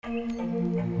Welcome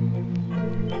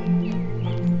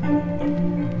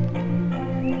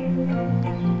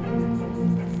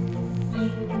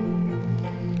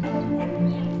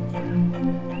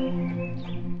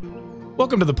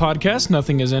to the podcast,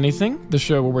 Nothing is Anything, the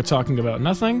show where we're talking about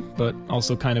nothing, but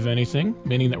also kind of anything,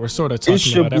 meaning that we're sort of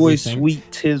talking about everything. It's your boy,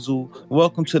 Sweet Tizzle.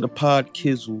 Welcome to the Pod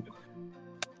Kizzle.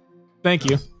 Thank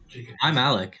you. I'm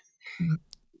Alec.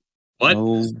 What?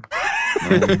 No.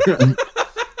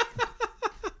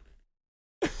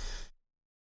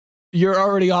 You're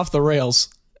already off the rails.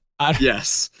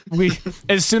 Yes.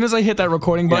 As soon as I hit that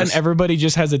recording button, Yes. everybody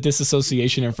just has a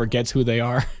disassociation and forgets who they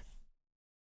are.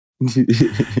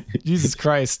 Jesus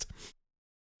Christ.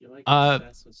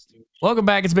 Welcome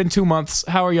back. It's been 2 months.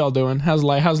 How are y'all doing? How's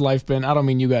life been? I don't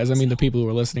mean you guys. I mean the people who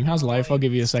are listening. How's life? I'll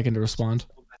give you a second to respond.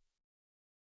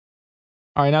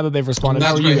 All right, now that they've responded,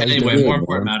 how are you guys anyway, doing? more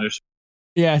important matters.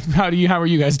 Yeah, how are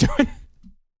you guys doing?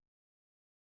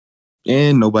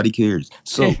 And nobody cares.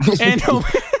 So and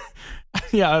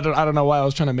yeah, I don't know why I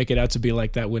was trying to make it out to be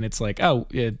like that when it's like, oh,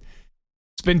 it's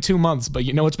been 2 months, but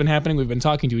you know what's been happening? We've been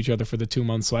talking to each other for the 2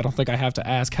 months, so I don't think I have to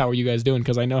ask how are you guys doing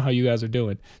because I know how you guys are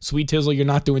doing. Sweet Tizzle, you're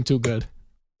not doing too good.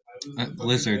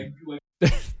 Glizzard.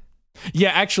 Yeah,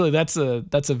 actually, that's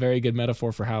a very good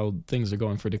metaphor for how things are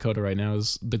going for Dakota right now.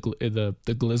 Is the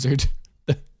Glizzard.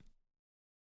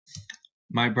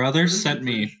 My brother sent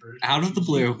me out of the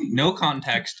blue, no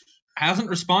context, hasn't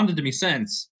responded to me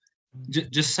since.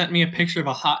 Just sent me a picture of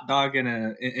a hot dog in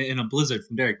a Blizzard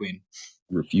from Dairy Queen.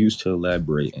 refuse to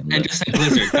elaborate. And just said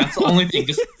Glizzard. That's the only thing.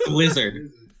 Just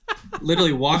Glizzard.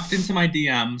 Literally walked into my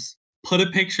DMs, put a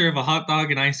picture of a hot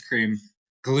dog and ice cream.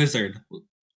 Glizzard.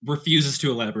 Refuses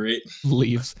to elaborate.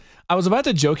 Leaves. I was about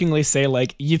to jokingly say,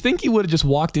 like, you think you would have just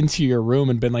walked into your room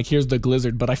and been like, here's the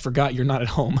Glizzard, but I forgot you're not at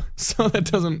home. So that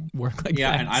doesn't work like that.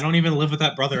 Yeah, and I don't even live with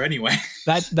that brother anyway.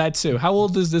 That too. How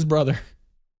old is this brother?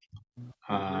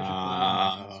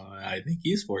 I think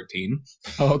he's 14.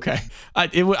 Oh, okay. I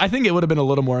think it would have been a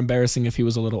little more embarrassing if he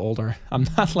was a little older. I'm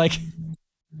not like...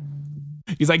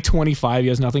 He's like 25. He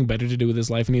has nothing better to do with his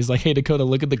life. And he's like, hey, Dakota,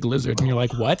 look at the Glizzard. And you're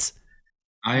like, what?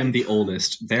 I am the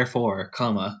oldest. Therefore,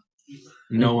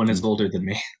 no one is older than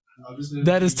me.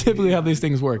 That is typically how these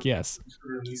things work, yes.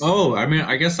 Oh, I mean,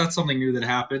 I guess that's something new that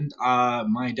happened.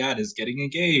 My dad is getting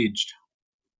engaged.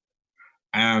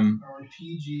 My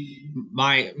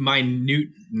new,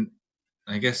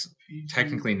 I guess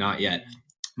technically not yet.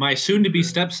 My soon-to-be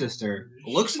stepsister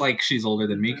looks like she's older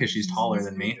than me because she's taller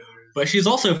than me, but she's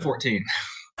also 14.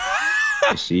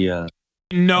 She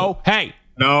No, hey.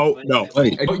 No.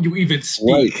 wait. Don't you even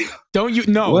speak? Wait. Don't you?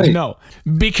 No, Wait. no.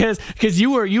 Because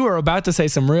you were about to say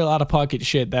some real out-of-pocket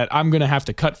shit that I'm going to have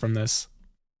to cut from this.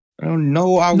 Oh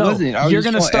no, I No, wasn't. you're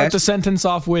going to start the sentence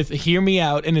off with, hear me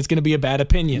out, and it's going to be a bad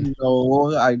opinion.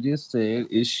 No, I just said,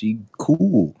 is she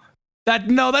cool?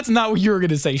 No, that's not what you were going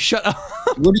to say. Shut up.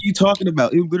 What are you talking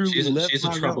about? It literally She's a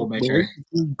my troublemaker. mouth,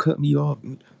 bro. You cut me off.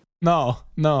 No,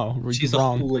 She's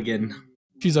wrong. a hooligan.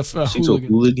 She's a She's hooligan. a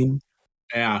hooligan.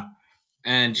 Yeah.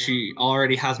 And she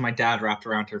already has my dad wrapped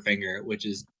around her finger, which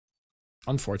is...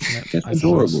 Unfortunate. That's I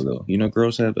suppose. adorable, though. You know,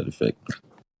 girls have that effect.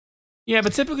 Yeah,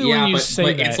 but typically when you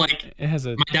say that, it's like, it has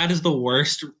a... my dad is the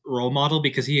worst role model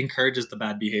because he encourages the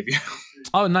bad behavior.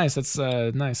 Oh, nice. That's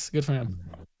nice. Good for him.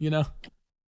 You know?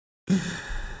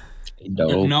 Hey,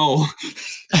 dog. No.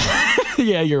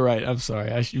 Yeah, you're right. I'm sorry.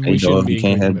 Hey, We shouldn't dog, be you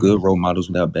can't have encouraging good it. role models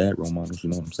without bad role models.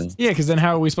 You know what I'm saying? Yeah, because then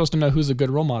how are we supposed to know who's a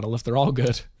good role model if they're all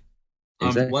good?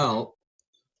 Exactly. Well,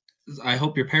 I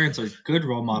hope your parents are good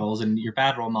role models and your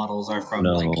bad role models are from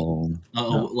No.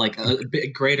 like a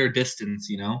bit greater distance,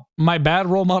 you know? My bad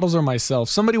role models are myself.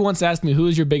 Somebody once asked me, who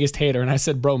is your biggest hater? And I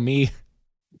said, bro, me.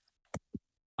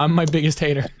 I'm my biggest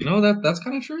hater. You know, that's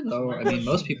kind of true, though. I mean,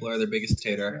 most people are their biggest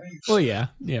hater. Well, yeah,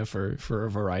 for a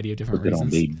variety of different Put it on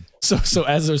reasons. baby. So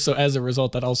as a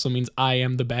result, that also means I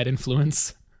am the bad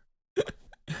influence.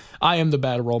 I am the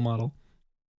bad role model.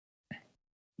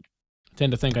 I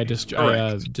tend to think I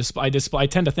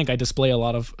tend to think I display a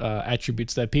lot of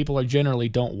attributes that people are generally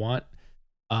don't want.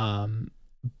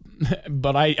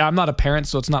 But I'm not a parent,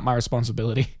 so it's not my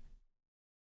responsibility.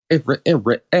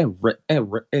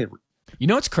 You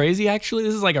know what's crazy? Actually,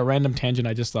 this is like a random tangent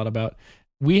I just thought about.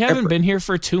 We haven't been here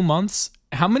for 2 months.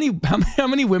 How many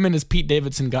women has Pete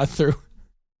Davidson got through?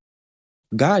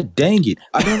 God dang it!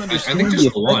 I don't understand. I think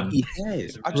just the one. effect he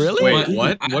has. I just Really? don't Wait, get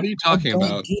what? it. What are you talking I don't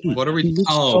about? get it. What are we? He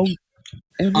looks Oh. so-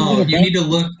 every Oh, little you man- need to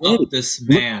look up this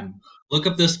man. Look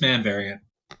up this man variant.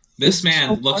 This This is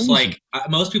man so looks crazy. like...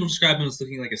 most people describe him as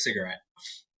looking like a cigarette.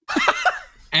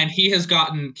 And he has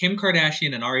gotten Kim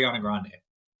Kardashian and Ariana Grande.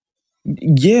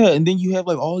 Yeah, and then you have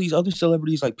like all these other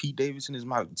celebrities like Pete Davidson is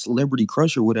my celebrity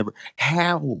crush or whatever.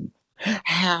 How?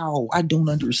 How? I don't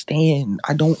understand.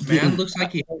 I don't get Man it. looks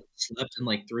like he hasn't slept in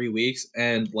like 3 weeks,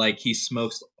 and like he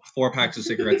smokes 4 packs of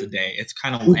cigarettes a day. It's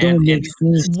kind of It and don't make and he's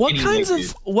a sense. What skinny kinds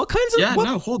white of dude. Yeah, what?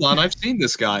 no, hold on. I've seen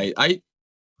this guy.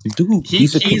 Dude,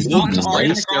 he's a He's on to comedian,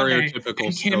 right? Ariana Grande Stereotypical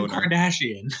and Kim stoner.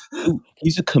 Kardashian. Dude,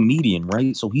 he's a comedian,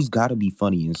 right? So he's got to be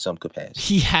funny in some capacity,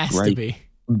 He has to right? be.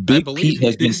 Big believe Pete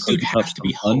has been This dude putting up has to some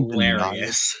be undeniable.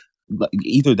 hilarious. Like,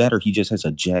 either that or he just has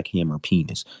a jackhammer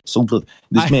penis. So look,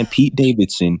 this I- man Pete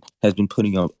Davidson has been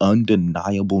putting up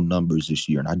undeniable numbers this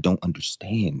year, and I don't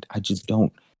understand. I just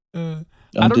don't. I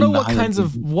don't know what Undeniable.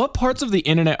 what parts of the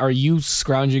internet are you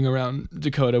scrounging around,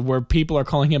 Dakota, where people are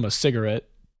calling him a cigarette?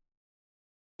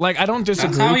 Like, I don't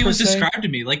disagree. That's how he per was se. described to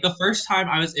me. Like the first time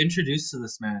I was introduced to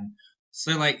this man.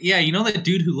 So like, yeah, you know that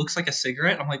dude who looks like a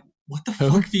cigarette? I'm like, what the Who?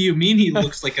 fuck do you mean he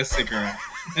looks like a cigarette?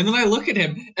 And then I look at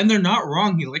him, and they're not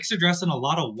wrong. He likes to dress in a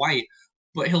lot of white,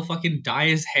 but he'll fucking dye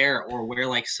his hair or wear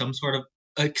like some sort of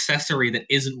accessory that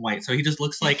isn't white. So he just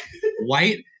looks like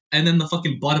white and then the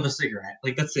fucking butt of a cigarette.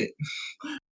 Like that's it.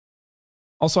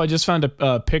 Also, I just found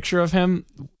a picture of him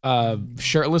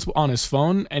shirtless on his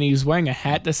phone, and he's wearing a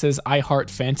hat that says "I heart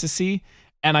fantasy,"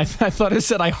 and I thought it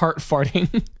said "I heart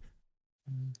farting."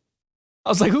 I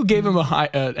was like, "Who gave him an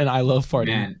I love farting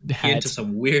Man, he hat?" into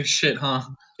some weird shit, huh?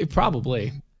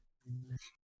 Probably,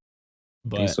 Hey,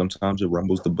 but sometimes it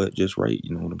rumbles the butt just right.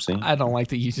 You know what I'm saying? I don't like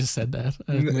that you just said that.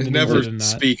 I'm gonna need Never you to not.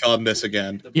 speak on this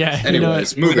again. Yeah.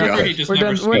 Anyways, you know, moving Whatever, on. he just we're never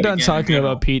done. spoke We're done again in talking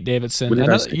general. about Pete Davidson. What did I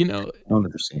Another, say? you know, I don't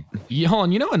understand. hold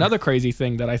on. You know another crazy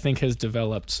thing that I think has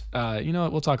developed. You know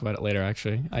what? We'll talk about it later.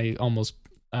 Actually, I almost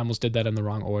did that in the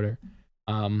wrong order.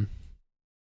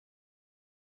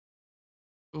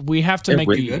 We have to Yeah, make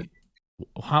Rick. the.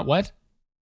 What?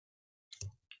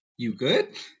 You good?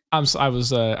 I was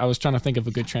trying to think of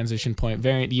a good transition point.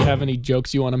 Variant, do you have any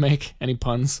jokes you want to make? Any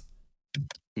puns?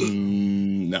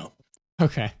 No.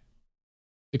 Okay.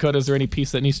 Dakota, is there any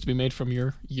piece that needs to be made from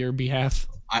your behalf?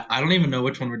 I don't even know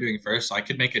which one we're doing first, so I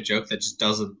could make a joke that just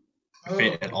doesn't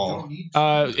fit at all.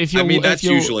 If you, I mean, that's if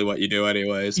you'll, usually what you do,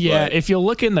 anyways. yeah. But If you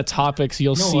look in the topics,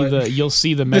 you'll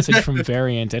see the message from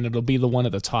Variant, and it'll be the one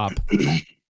at the top.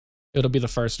 It'll be the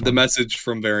first one. the message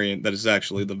from Variant that is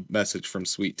actually the message from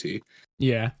Sweet Tea.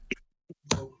 Yeah.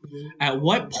 At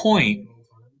what point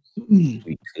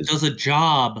does a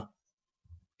job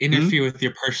interfere with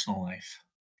your personal life?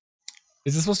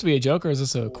 Is this supposed to be a joke or is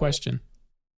this a question?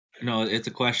 No, it's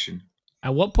a question.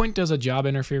 At what point does a job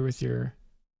interfere with your?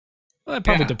 Well, it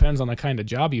probably Yeah. depends on the kind of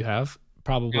job you have.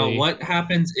 Probably. Now, what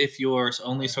happens if your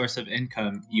only source of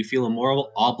income, you feel a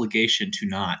moral obligation to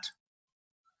not?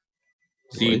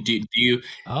 Do you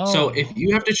Oh. So if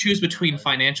you have to choose between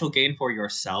financial gain for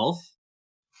yourself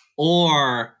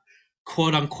or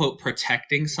quote unquote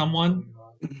protecting someone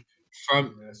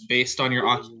from based on your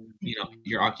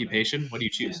your occupation, what do you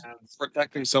choose?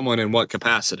 Protecting someone in what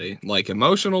capacity? Like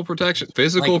emotional protection,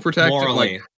 physical Like protection,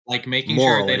 morally, like making sure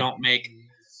morally. they don't make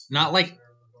not like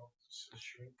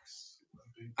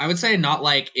I would say not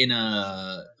like in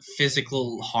a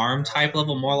physical harm type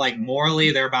level, more like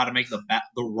morally they're about to make the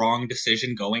wrong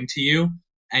decision going to you,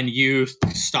 and you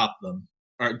stop them.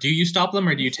 Or do you stop them,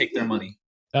 or do you take their money?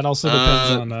 That also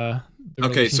depends on the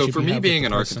Okay, so relationship for you me have being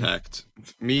with an the person. architect,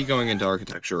 me going into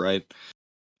architecture, right?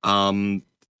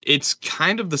 It's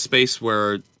kind of the space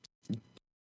where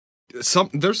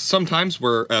there's some times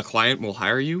where a client will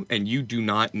hire you and you do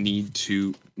not need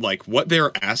to, like, what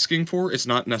they're asking for is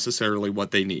not necessarily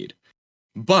what they need.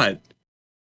 But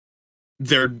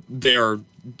they're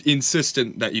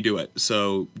insistent that you do it.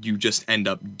 So you just end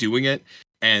up doing it,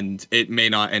 and it may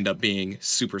not end up being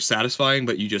super satisfying,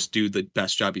 but you just do the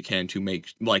best job you can to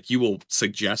make, like, you will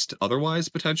suggest otherwise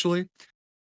potentially.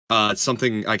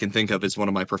 Something I can think of is one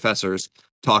of my professors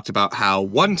talked about how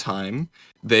one time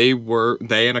they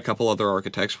and a couple other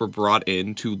architects were brought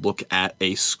in to look at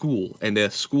a school, and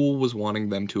the school was wanting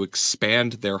them to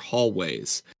expand their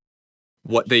hallways.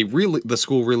 What the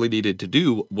school really needed to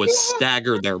do was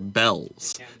stagger their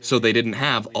bells, so they didn't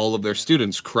have all of their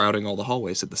students crowding all the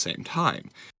hallways at the same time.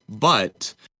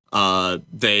 But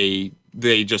they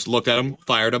just looked at them,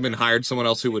 fired them, and hired someone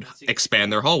else who would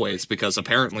expand their hallways, because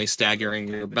apparently staggering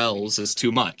your bells is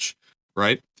too much,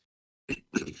 right?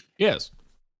 Yes.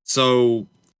 So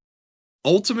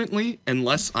ultimately,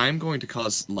 unless I'm going to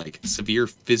cause like severe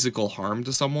physical harm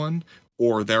to someone,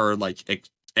 or there are like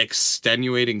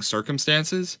extenuating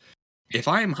circumstances, if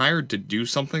I am hired to do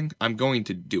something, I'm going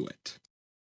to do it.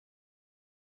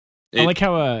 I like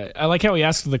how he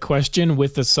asks the question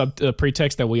with the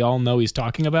pretext that we all know he's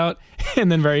talking about,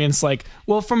 and then Variant's like,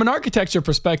 "Well, from an architecture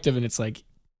perspective," and it's like,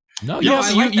 "No, you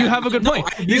have a good point."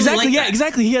 Really exactly, like yeah, that.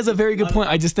 exactly. He has a very good point.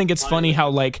 I just think it's funny how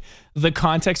like the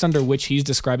context under which he's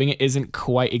describing it isn't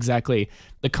quite exactly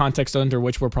the context under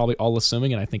which we're probably all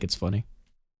assuming, and I think it's funny.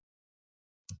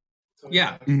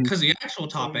 Yeah, because the actual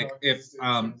topic, if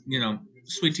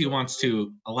Sweet Tea wants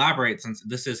to elaborate, since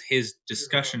this is his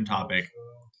discussion topic,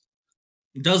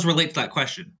 does relate to that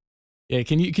question. Yeah,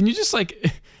 can you just like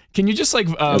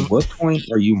At what point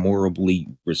are you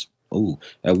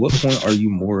at what point are you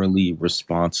morally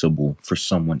responsible for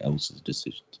someone else's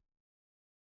decisions?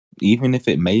 Even if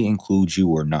it may include you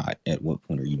or not, at what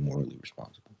point are you morally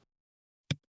responsible?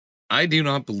 I do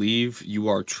not believe you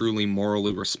are truly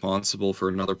morally responsible for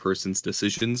another person's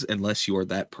decisions unless you are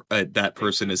that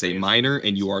person is a minor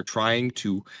and you are trying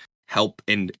to help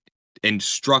and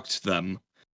instruct them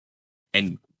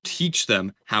and teach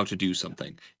them how to do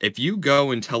something. If you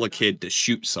go and tell a kid to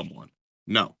shoot someone,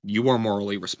 no, you are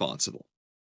morally responsible.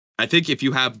 I think if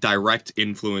you have direct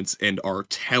influence and are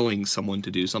telling someone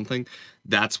to do something,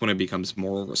 that's when it becomes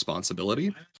moral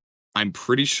responsibility. I'm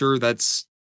pretty sure that's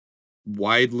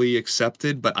widely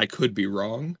accepted, but I could be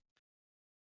wrong.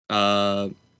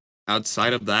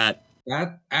 Outside of that,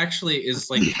 that actually is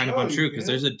like kind of untrue because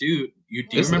there's a dude.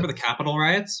 Do you remember the Capitol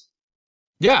riots?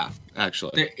 Yeah,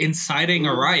 actually, they're inciting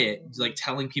a riot, like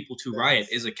telling people to riot,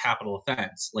 is a capital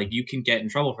offense. Like you can get in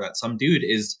trouble for that. Some dude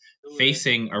is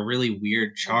facing a really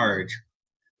weird charge.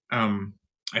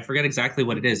 I forget exactly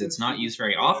what it is. It's not used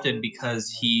very often because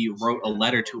he wrote a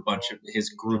letter to a bunch of his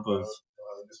group of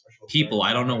people.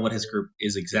 I don't know what his group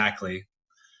is exactly,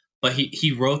 but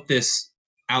he wrote this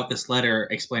letter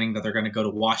explaining that they're going to go to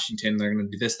Washington, they're going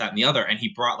to do this, that, and the other, and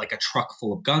he brought like a truck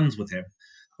full of guns with him.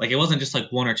 Like it wasn't just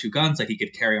like one or two guns that he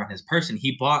could carry on his person.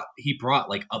 He brought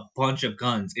like a bunch of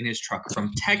guns in his truck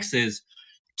from Texas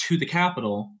to the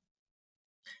Capitol,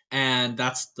 and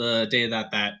that's the day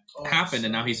that happened.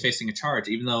 And now he's facing a charge,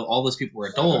 even though all those people were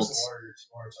adults,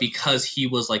 because he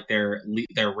was like their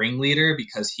ringleader,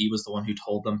 because he was the one who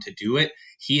told them to do it.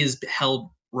 He is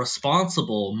held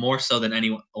responsible more so than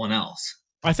anyone else.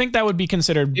 I think that would be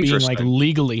considered being like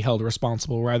legally held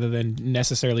responsible rather than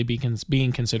necessarily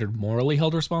being considered morally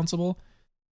held responsible.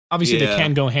 Obviously, they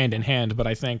can go hand in hand, but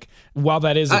I think while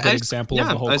that is a good example of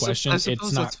the whole question,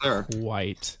 it's not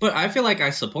quite. But I feel like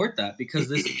I support that because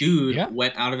this dude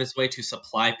went out of his way to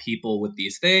supply people with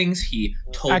these things. He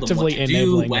told actively them what to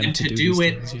do, when to do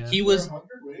it. Things, He was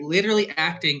literally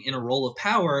acting in a role of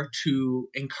power to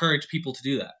encourage people to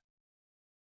do that.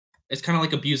 It's kind of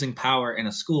like abusing power in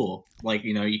a school. Like,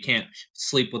 you can't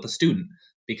sleep with a student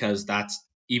because that's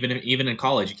even in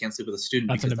college, you can't sleep with a student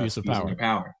that's because an abuse of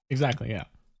power. Exactly, yeah.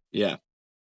 Yeah.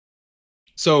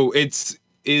 So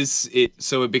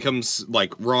it becomes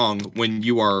like wrong when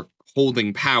you are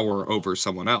holding power over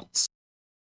someone else.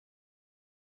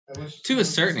 To a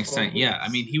certain extent, yeah. I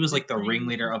mean, he was like the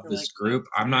ringleader of this group.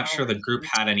 I'm not sure the group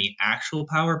had any actual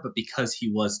power, but because he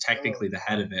was technically the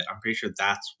head of it, I'm pretty sure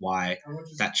that's why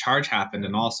that charge happened.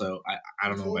 And also, I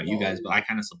don't know about you guys, but I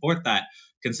kind of support that,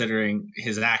 considering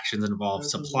his actions involved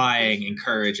supplying,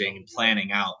 encouraging, and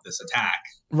planning out this attack.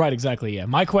 Right, exactly, yeah.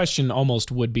 My question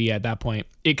almost would be at that point,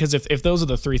 because if those are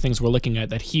the three things we're looking at,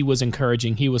 that he was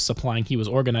encouraging, he was supplying, he was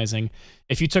organizing,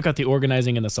 if you took out the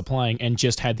organizing and the supplying and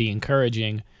just had the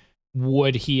encouraging,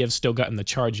 would he have still gotten the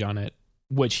charge on it?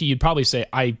 Which he'd probably say,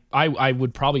 I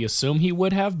would probably assume he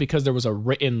would have, because there was a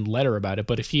written letter about it,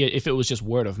 but if it was just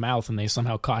word of mouth and they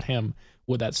somehow caught him,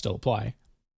 would that still apply?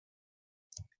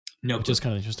 No. Which is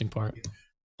kind of the interesting part.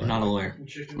 I'm not a lawyer.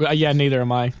 Yeah, neither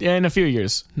am I. Yeah, in a few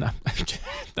years. No,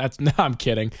 I'm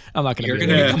kidding. I'm not going to. You're going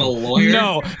to become a lawyer?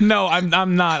 No,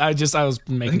 I'm not. I was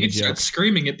making a joke. Start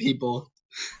screaming at people.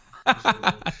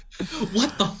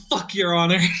 What the fuck, Your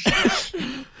Honor?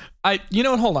 You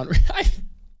know what? Hold on.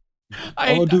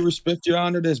 All due respect, Your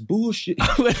Honor, that's bullshit.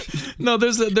 No,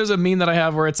 there's a meme that I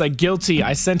have where it's like, guilty,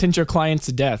 I sentence your client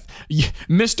to death.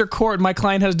 Mr. Court, my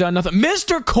client has done nothing.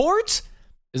 Mr. Court?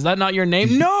 Is that not your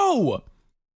name? No!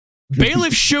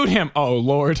 Bailiff, shoot him. Oh,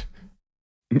 Lord.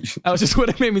 That was just what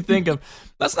it made me think of.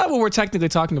 That's not what we're technically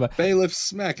talking about. Bailiff,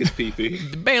 smack his pee-pee.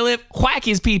 Bailiff, whack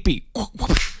his pee-pee.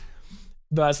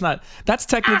 No, that's not. That's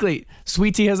technically...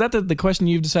 Sweet Tea, is that the question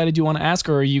you've decided you want to ask,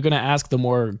 or are you going to ask the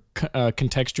more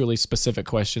contextually specific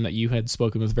question that you had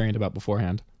spoken with Variant about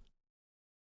beforehand?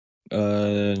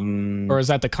 Or is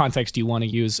that the context you want to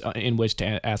use in which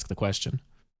to ask the question?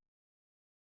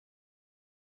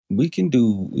 We can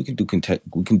do context.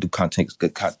 We can do context.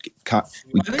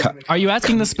 Are you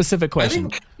asking the specific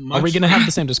question? Are we going to have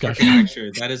the same discussion?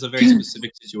 That is a very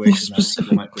specific situation that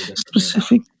people might play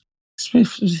differently about.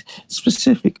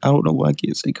 Specific. I don't know why I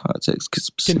can't say context.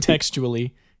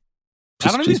 Contextually.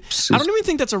 I don't even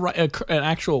think that's an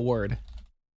actual word.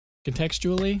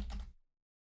 Contextually.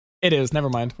 It is. Never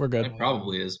mind. We're good. It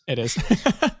probably is. It is.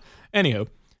 Anywho.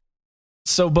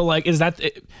 So, but like, is that?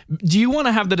 Do you want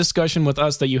to have the discussion with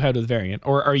us that you had with Variant,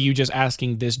 or are you just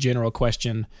asking this general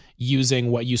question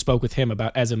using what you spoke with him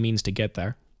about as a means to get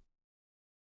there?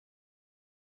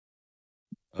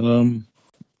 I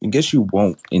guess you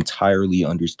won't entirely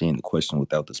understand the question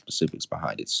without the specifics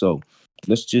behind it. So,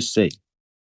 let's just say,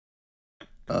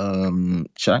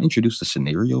 should I introduce the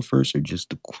scenario first or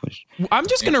just the question? I'm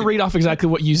just gonna read off exactly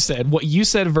what you said. What you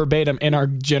said verbatim in our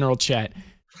general chat.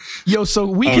 Yo, so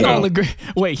we can all agree.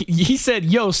 Wait, he said,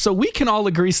 yo, so we can all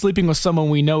agree sleeping with someone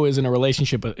we know is in a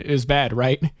relationship is bad,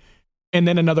 right? And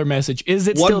then another message. Is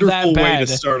it still that bad?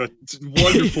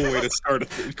 Wonderful way to start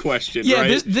a question, yeah,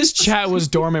 right? this chat was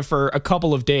dormant for a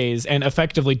couple of days and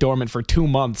effectively dormant for 2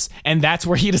 months. And that's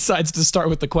where he decides to start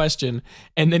with the question.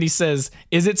 And then he says,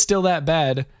 is it still that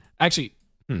bad? Actually,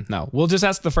 no. We'll just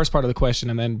ask the first part of the question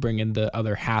and then bring in the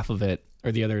other half of it,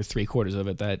 or the other 3/4 of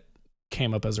it that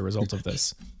came up as a result of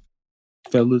this.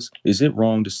 Fellas, is it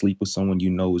wrong to sleep with someone you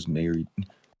know is married?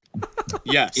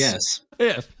 Yes. Yes.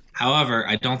 Yeah. However,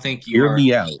 I don't think you Hear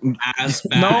me out. as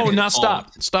bad. No, not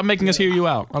stop. Stop making us hear you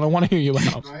out. I don't want to hear you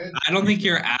out. I don't think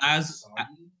you're as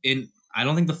in. I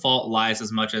don't think the fault lies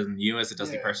as much in you as it does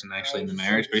the person actually in the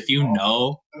marriage. But if you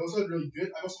know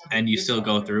and you still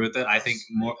go through with it, I think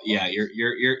more. Yeah,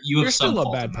 you have some still a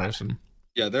fault bad in that. person.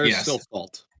 Yeah, there's still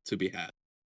fault to be had.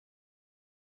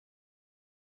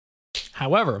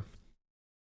 However,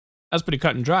 that's pretty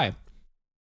cut and dry.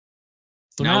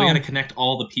 So now we got to connect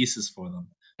all the pieces for them.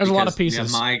 There's a lot of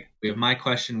pieces. We have my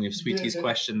question. We have Sweet Tea's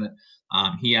question that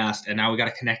he asked, and now we got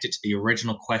to connect it to the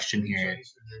original question here,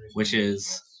 which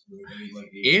is,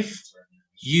 if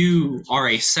you are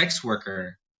a sex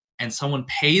worker and someone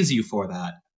pays you for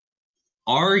that,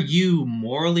 are you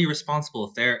morally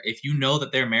responsible if you know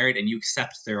that they're married and you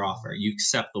accept their offer, you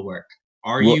accept the work?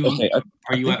 Are you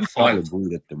at fault? I agree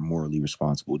that they're morally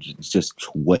responsible. It's just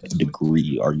to what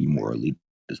degree are you morally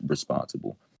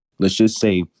responsible? Let's just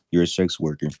say you're a sex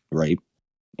worker, right?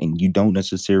 And you don't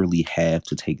necessarily have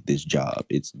to take this job.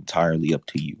 It's entirely up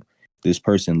to you. This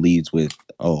person leads with,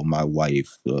 "Oh, my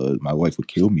wife would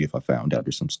kill me if I found out,"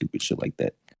 or some stupid shit like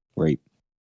that, right?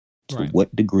 To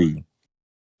what degree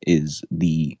is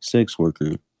the sex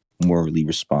worker morally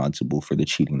responsible for the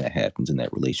cheating that happens in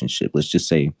that relationship? Let's just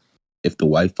say, if the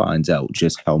wife finds out,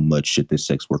 just how much should this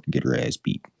sex worker get her ass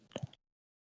beat?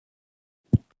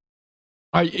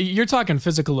 You're talking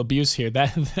physical abuse here. I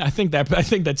think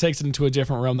that takes it into a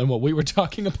different realm than what we were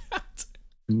talking about.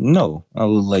 No, I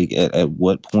was like, at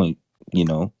what point,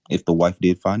 if the wife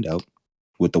did find out,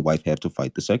 would the wife have to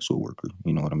fight the sexual worker?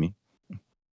 You know what I mean?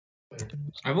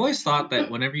 I've always thought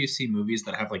that whenever you see movies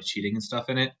that have like cheating and stuff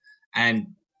in it,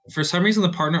 and for some reason the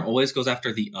partner always goes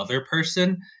after the other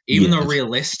person, even though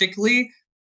realistically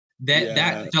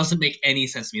that doesn't make any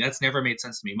sense to me. That's never made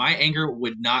sense to me. My anger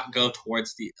would not go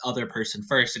towards the other person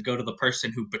first. It'd go to the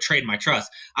person who betrayed my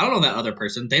trust. I don't know that other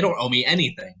person. They don't owe me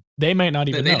anything. They might not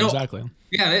even know, exactly.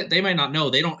 Yeah, they might not know.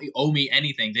 They don't owe me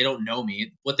anything. They don't know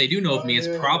me. What they do know of me is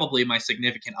probably my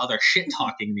significant other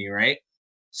shit-talking me, right?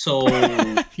 So,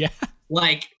 yeah,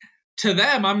 like, to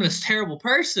them, I'm this terrible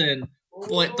person.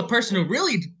 But the person who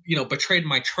really, betrayed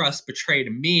my trust,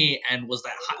 betrayed me, and was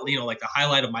that, like the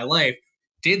highlight of my life,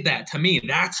 did that to me.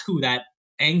 That's who that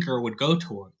anger would go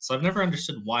towards. So I've never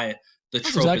understood why the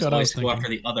trope is always to go after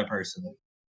the other person.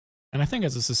 And I think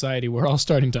as a society, we're all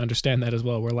starting to understand that as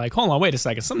well. We're like, hold on, wait a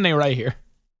second, something ain't right here.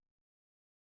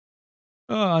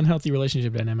 Oh, unhealthy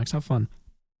relationship dynamics. Have fun.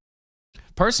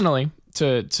 Personally,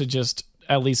 to just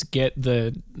at least get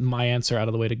my answer out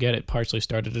of the way to get it partially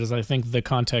started, is I think the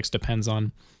context depends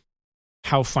on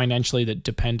how financially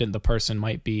dependent the person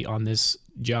might be on this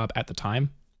job at the time.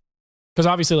 Because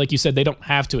obviously, like you said, they don't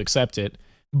have to accept it.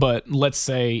 But let's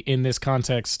say in this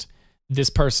context, this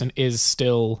person is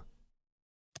still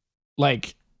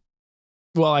like,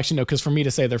 well, actually, no, because for me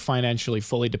to say they're financially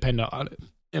fully dependent on it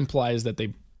implies that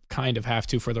they kind of have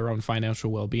to for their own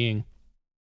financial well-being.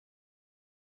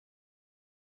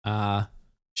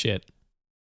 Shit.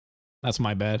 That's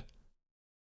my bad.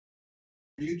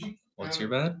 What's your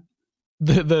bad?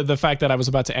 The fact that I was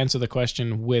about to answer the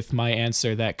question with my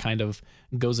answer that kind of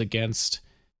goes against,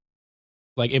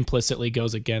 like implicitly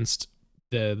goes against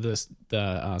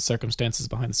the circumstances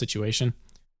behind the situation.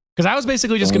 Because I was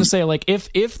basically just going to say, like,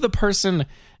 if the person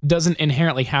doesn't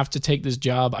inherently have to take this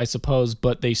job, I suppose,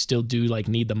 but they still do, like,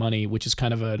 need the money, which is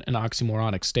kind of an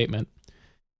oxymoronic statement,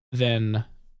 then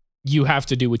you have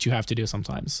to do what you have to do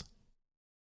sometimes.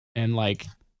 And, like,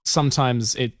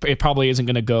 sometimes it probably isn't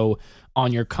going to go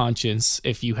on your conscience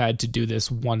if you had to do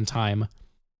this one time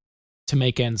to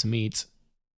make ends meet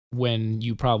when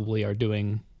you probably are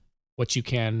doing what you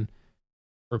can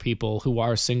for people who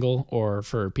are single or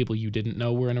for people you didn't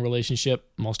know were in a relationship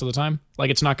most of the time. Like,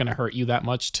 it's not going to hurt you that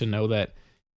much to know that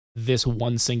this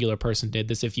one singular person did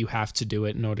this if you have to do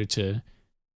it in order to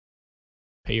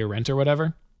pay your rent or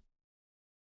whatever.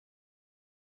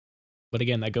 But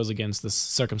again, that goes against the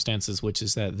circumstances, which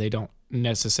is that they don't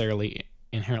necessarily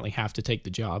inherently have to take the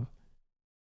job.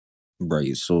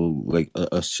 Right. So, like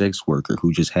a sex worker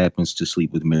who just happens to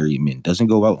sleep with married men doesn't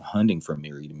go out hunting for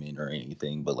married men or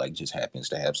anything, but like just happens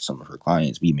to have some of her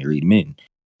clients be married men.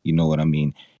 You know what I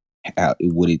mean?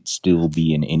 Would it still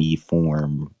be in any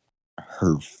form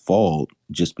her fault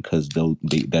just because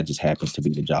that just happens to be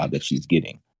the job that she's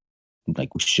getting? Like,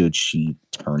 should she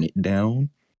turn it down?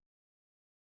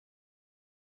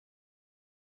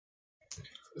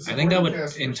 I think that would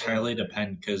entirely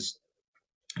depend, because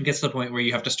it gets to the point where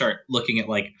you have to start looking at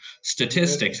like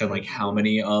statistics and like how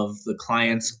many of the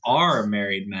clients are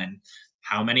married men,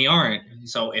 how many aren't.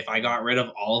 So if I got rid of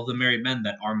all of the married men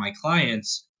that are my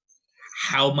clients,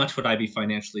 how much would I be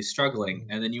financially struggling?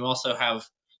 And then you also have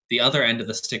the other end of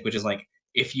the stick, which is like,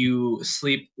 if you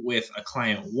sleep with a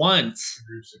client once,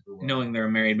 knowing they're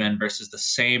married men, versus the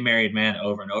same married man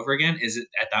over and over again, is it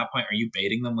at that point, are you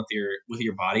baiting them with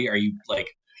your body? Are you like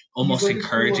almost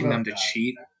encouraging them to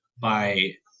cheat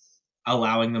by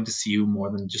allowing them to see you more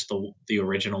than just the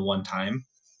original one time?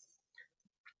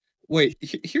 Wait,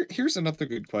 here's another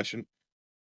good question.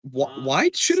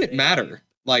 Why should it matter?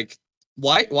 Like,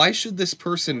 why should this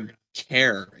person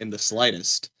care in the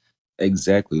slightest?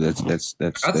 Exactly. That's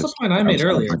the point I made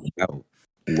earlier.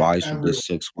 Why should this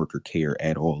sex worker care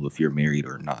at all if you're married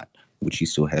or not? Would she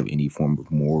still have any form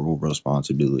of moral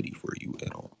responsibility for you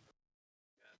at all?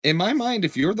 In my mind,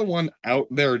 if you're the one out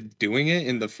there doing it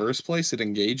in the first place and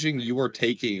engaging, you are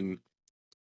taking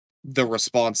the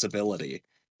responsibility.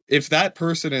 If that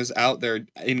person is out there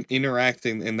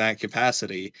interacting in that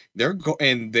capacity, they're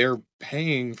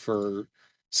paying for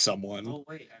someone,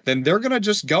 then they're gonna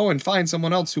just go and find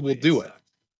someone else who will do it.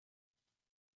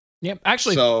 Yep.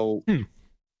 Actually, so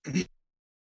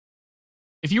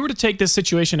if you were to take this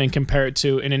situation and compare it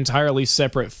to an entirely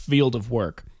separate field of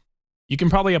work, you can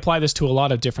probably apply this to a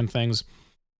lot of different things.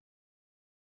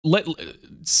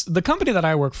 The company that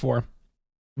I work for,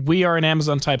 we are an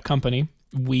Amazon-type company.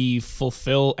 We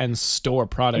fulfill and store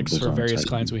products for various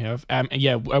clients we have. I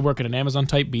work at an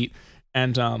Amazon-type beat,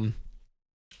 and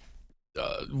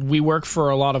we work for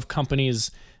a lot of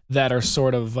companies that are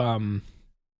sort of,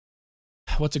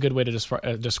 what's a good way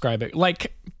to describe it?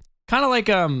 Like, kind of like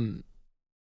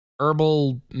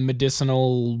herbal,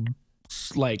 medicinal,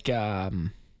 like...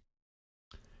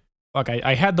 Fuck,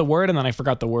 I had the word and then I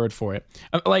forgot the word for it.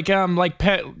 Like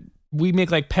pet, we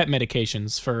make like pet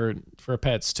medications for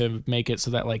pets to make it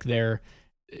so that like they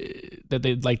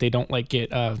don't like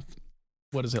get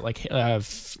what is it like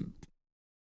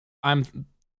I'm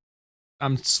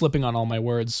slipping on all my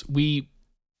words. We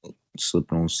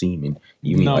slipping on semen.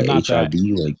 You mean like HIV?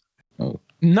 Like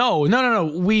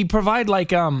No. We provide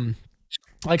like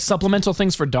supplemental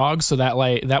things for dogs so that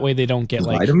way they don't get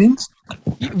like vitamins.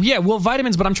 Yeah, well,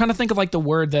 vitamins, but I'm trying to think of like the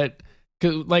word that,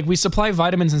 like, we supply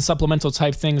vitamins and supplemental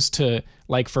type things to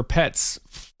like for pets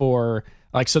for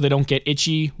like so they don't get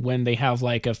itchy when they have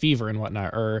like a fever and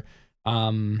whatnot, or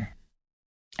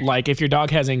like if your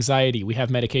dog has anxiety, we have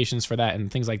medications for that and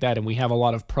things like that, and we have a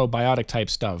lot of probiotic type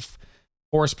stuff,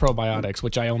 horse probiotics,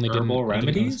 which I only herbal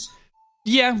remedies.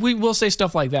 Yeah, we will say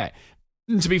stuff like that.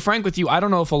 To be frank with you, I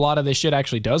don't know if a lot of this shit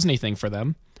actually does anything for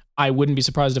them. I wouldn't be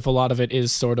surprised if a lot of it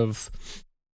is sort of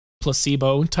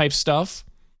placebo type stuff.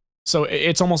 So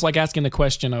it's almost like asking the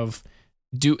question of,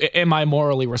 am I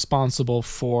morally responsible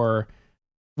for,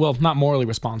 well, not morally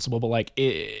responsible, but like,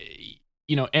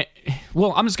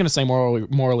 well, I'm just going to say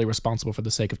morally responsible for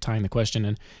the sake of tying the question.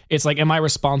 And it's like, am I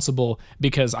responsible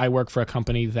because I work for a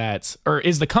company or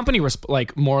is the company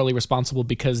like morally responsible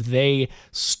because they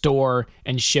store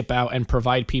and ship out and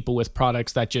provide people with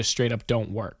products that just straight up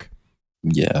don't work?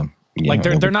 Yeah. Like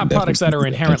they're not products that are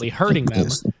inherently hurting them,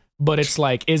 but it's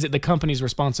like, is it the company's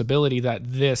responsibility that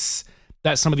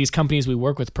some of these companies we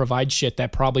work with provide shit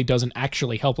that probably doesn't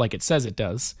actually help like it says it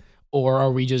does? Or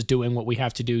are we just doing what we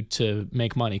have to do to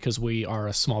make money because we are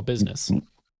a small business?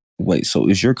 Wait, so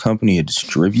is your company a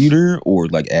distributor or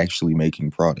like actually making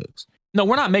products? No,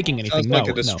 we're not making anything. Sounds like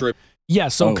No, a no. distrib- Yeah,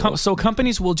 so Oh. so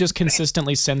companies will just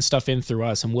consistently send stuff in through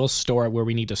us, and we'll store it where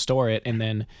we need to store it, and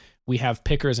then we have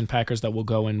pickers and packers that will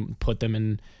go and put them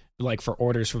in, like, for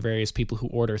orders for various people who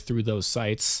order through those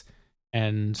sites,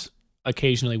 and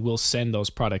occasionally we'll send those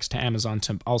products to Amazon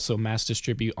to also mass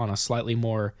distribute on a slightly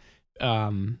more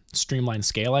streamlined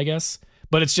scale, I guess.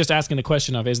 But it's just asking the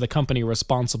question of, is the company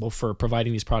responsible for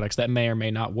providing these products that may or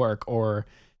may not work, or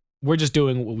we're just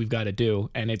doing what we've got to do,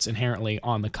 and it's inherently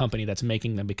on the company that's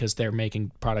making them because they're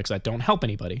making products that don't help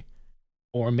anybody.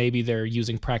 Or maybe they're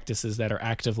using practices that are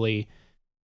actively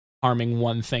harming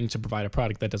one thing to provide a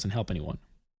product that doesn't help anyone.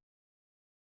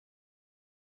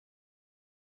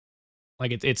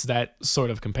 Like, it's that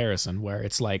sort of comparison where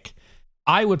it's like,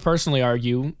 I would personally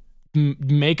argue,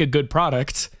 make a good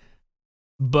product,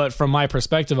 but from my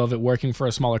perspective of it working for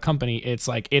a smaller company, it's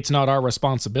like, it's not our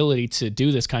responsibility to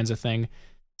do this kinds of thing,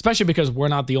 especially because we're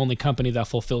not the only company that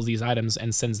fulfills these items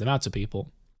and sends them out to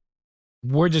people.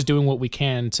 We're just doing what we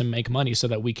can to make money so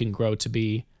that we can grow to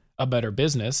be a better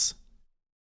business,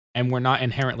 and we're not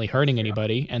inherently hurting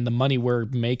anybody, and the money we're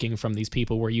making from these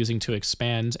people we're using to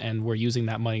expand, and we're using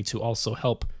that money to also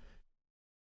help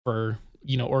for,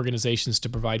 you know, organizations to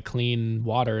provide clean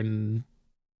water and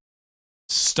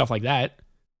stuff like that.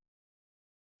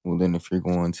 Well, then if you're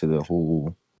going to the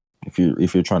whole, if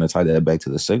you're trying to tie that back to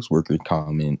the sex worker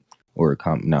comment, or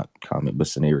not comment, but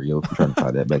scenario, if you're trying to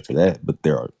tie that back to that, but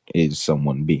is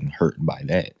someone being hurt by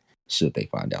that, should they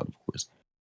find out, of course.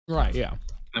 Right, yeah.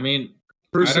 I mean,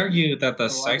 I'd argue that the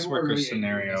sex worker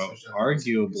scenario,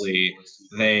 arguably,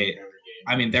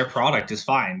 their product is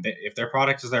fine. If their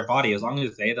product is their body, as long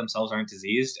as they themselves aren't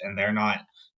diseased and they're not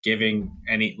giving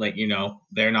any,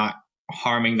 they're not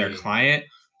harming their client,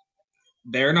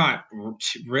 they're not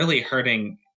really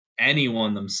hurting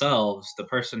anyone themselves. The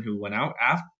person who went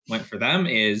for them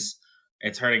it's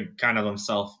hurting kind of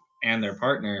themselves and their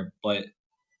partner, but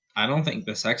I don't think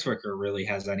the sex worker really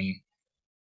has any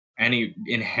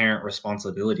inherent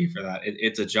responsibility for that.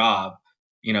 It's a job.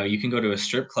 You know, you can go to a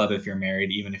strip club if you're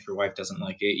married, even if your wife doesn't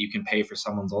like it. You can pay for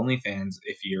someone's OnlyFans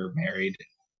if you're married,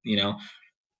 you know,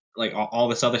 like all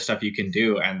this other stuff you can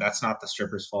do. And that's not the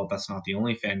stripper's fault. That's not the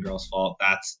OnlyFans girl's fault.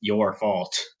 That's your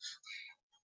fault.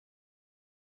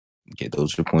 Okay,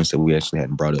 those are points that we actually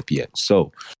hadn't brought up yet.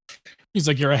 So He's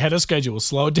like, you're ahead of schedule.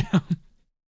 Slow down.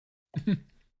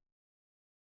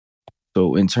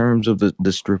 So in terms of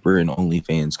the stripper and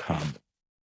OnlyFans comment,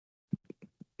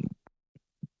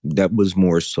 that was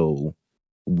more so,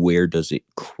 where does it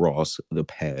cross the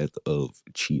path of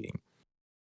cheating?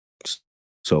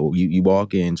 So you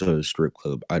walk into a strip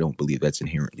club, I don't believe that's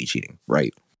inherently cheating,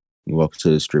 right? You walk to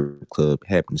the strip club,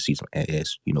 happen to see some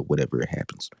ass, whatever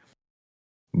happens.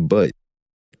 But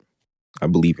I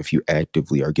believe if you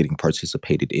actively are getting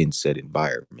participated in said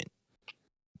environment,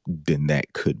 then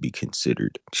that could be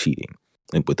considered cheating.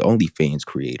 And with OnlyFans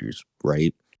creators,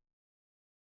 right,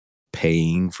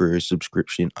 paying for a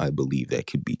subscription, I believe that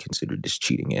could be considered as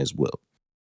cheating as well.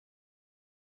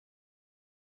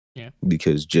 Yeah.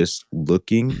 Because just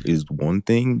looking is one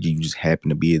thing, you just happen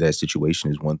to be in that situation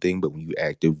is one thing, but when you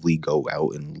actively go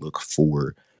out and look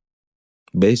for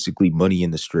basically money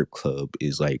in the strip club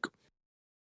is like,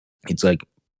 it's like a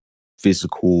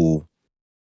physical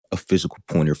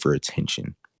pointer for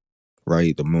attention.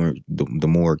 Right, the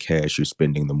more cash you're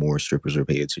spending, the more strippers are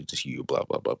paying attention to you. Blah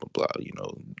blah blah blah blah.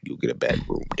 You'll get a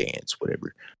backroom dance,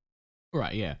 whatever.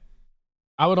 Right, yeah.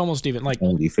 I would almost even like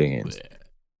OnlyFans.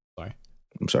 Sorry,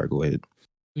 I'm sorry. Go ahead.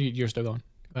 You're still going.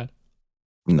 Go ahead.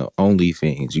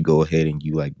 OnlyFans. You go ahead and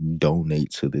you like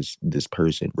donate to this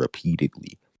person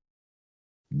repeatedly.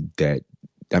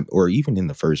 Or even in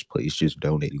the first place, just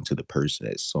donating to the person.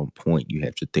 At some point, you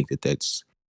have to think that that's,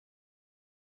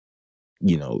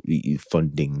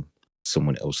 funding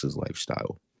someone else's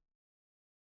lifestyle.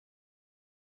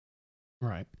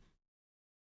 Right.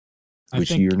 Which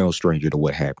you're no stranger to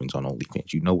what happens on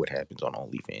OnlyFans. You know what happens on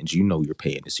OnlyFans. You know you're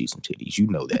paying to see some titties. You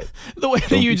know that. The way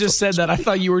that you just said that, I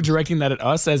thought you were directing that at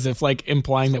us as if like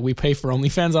implying that we pay for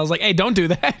OnlyFans. I was like, hey, don't do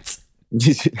that.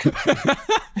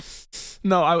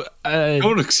 No,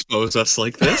 don't expose us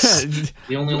like this.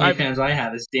 The only OnlyFans I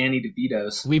have is Danny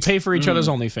DeVito's. We pay for each other's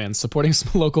OnlyFans, supporting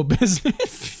some local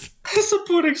business.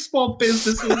 Supporting small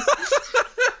businesses.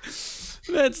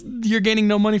 You're gaining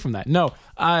no money from that. No,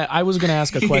 I was going to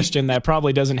ask a question that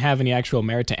probably doesn't have any actual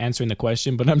merit to answering the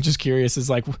question, but I'm just curious. Is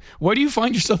like, where do you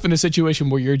find yourself in a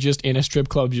situation where you're just in a strip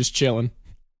club just chilling?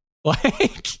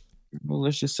 Like, well,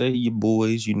 let's just say you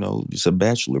boys, it's a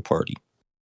bachelor party.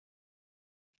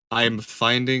 I am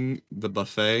finding the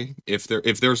buffet. If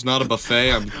there's not a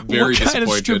buffet, I'm very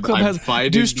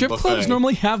disappointed. Do strip clubs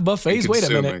normally have buffets? Wait a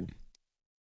minute.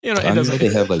 You know, it I know doesn't. they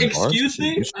have like bars. Excuse to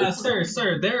me, do strip clubs.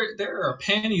 sir. There are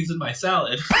panties in my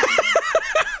salad.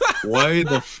 Why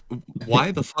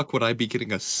the fuck would I be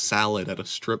getting a salad at a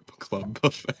strip club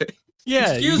buffet?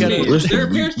 Yeah, Excuse you gotta. me. Where's There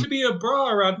the appears to be a bra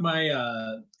around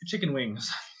my chicken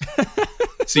wings.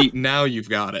 See, now you've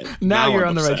got it. Now you're I'm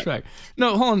on the right upset. track.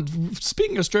 No, hold on.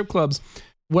 Speaking of strip clubs,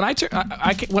 when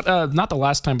not the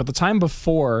last time, but the time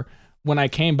before when I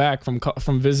came back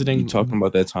from visiting. You talking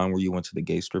about that time where you went to the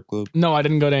gay strip club? No, I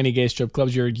didn't go to any gay strip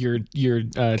clubs. You're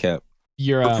Cap.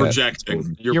 you're You're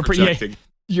projecting. You're you're projecting.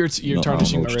 you're No, I don't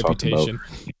tarnishing know my what you're talking about.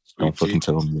 reputation. Don't fucking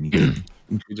tell me anything.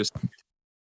 You just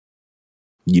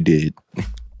You did.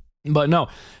 But no,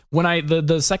 when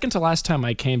the second to last time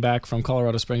I came back from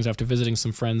Colorado Springs after visiting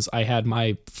some friends, I had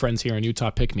my friends here in Utah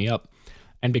pick me up.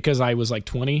 And because I was like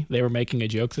 20, they were making a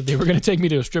joke that they were going to take me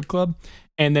to a strip club.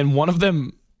 And then one of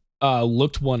them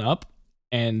looked one up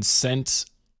and sent,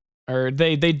 or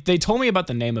they told me about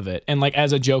the name of it. And like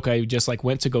as a joke, I just like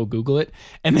went to go Google it.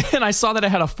 And then I saw that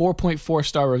it had a 4.4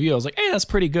 star review. I was like, hey, that's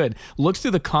pretty good. Looked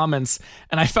through the comments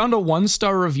and I found a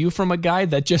 1-star review from a guy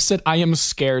that just said, I am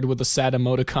scared with a sad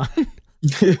emoticon.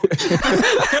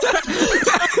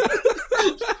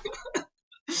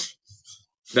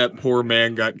 that poor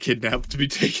man got kidnapped to be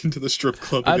taken to the strip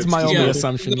club. That's against my his only will.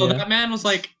 assumption. No, Yeah. that man was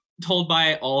like told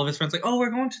by all of his friends, like, "Oh, we're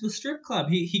going to the strip club."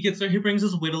 He gets there, he brings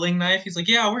his whittling knife. He's like,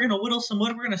 "Yeah, we're gonna whittle some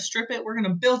wood. We're gonna strip it. We're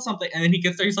gonna build something." And then he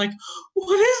gets there, he's like,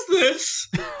 "What is this?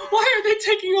 Why are they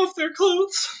taking off their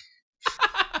clothes?"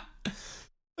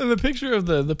 And the picture of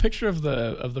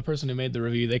the person who made the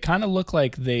review, they kind of look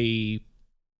like they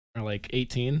are like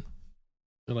 18.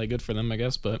 They're like good for them, I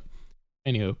guess. But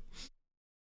anywho,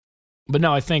 but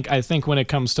no, I think when it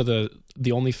comes to the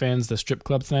OnlyFans, the strip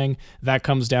club thing, that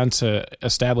comes down to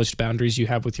established boundaries you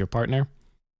have with your partner.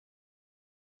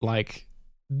 Like,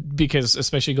 because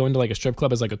especially going to like a strip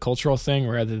club is like a cultural thing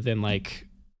rather than like,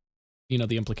 you know,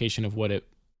 the implication of what it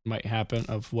might happen,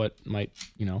 of what might,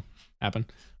 you know, happen.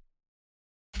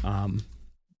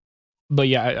 But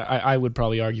yeah, I would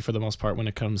probably argue for the most part when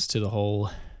it comes to the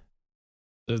whole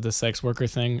the sex worker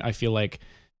thing, I feel like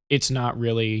it's not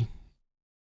really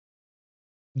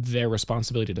their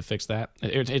responsibility to fix that.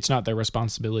 It's not their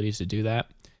responsibility to do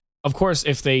that. Of course,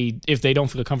 if they don't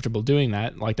feel comfortable doing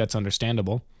that, like that's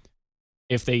understandable.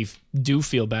 If they do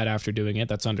feel bad after doing it,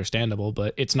 that's understandable,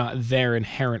 but it's not their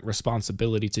inherent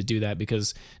responsibility to do that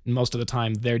because most of the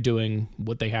time they're doing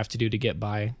what they have to do to get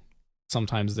by.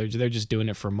 Sometimes they're just doing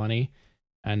it for money,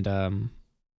 and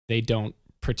they don't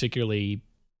particularly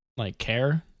like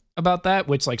care about that,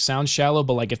 which like sounds shallow,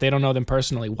 but like if they don't know them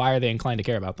personally, why are they inclined to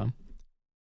care about them?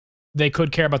 They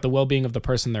could care about the well-being of the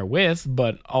person they're with,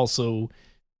 but also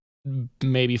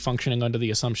maybe functioning under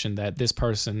the assumption that this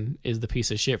person is the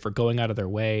piece of shit for going out of their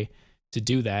way to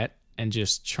do that and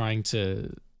just trying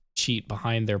to cheat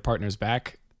behind their partner's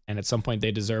back, and at some point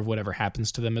they deserve whatever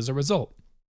happens to them as a result.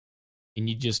 And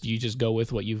you just go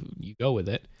with what you go with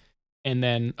it. And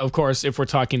then, of course, if we're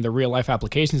talking the real life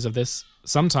applications of this,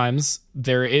 sometimes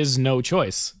there is no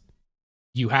choice.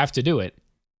 You have to do it,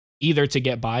 either to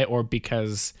get by or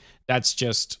because that's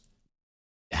just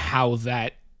how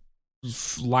that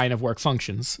line of work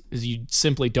functions, is you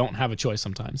simply don't have a choice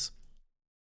sometimes.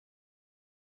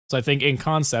 So I think in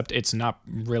concept, it's not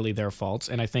really their fault.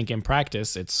 And I think in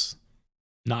practice, it's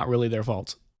not really their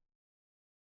fault.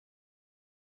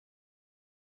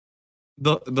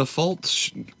 The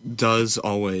fault does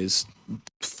always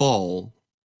fall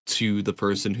to the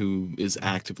person who is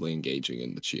actively engaging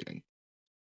in the cheating,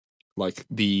 like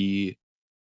the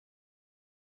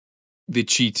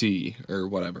cheatee or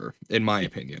whatever. In my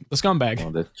opinion, The scumbag.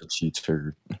 Oh, that's a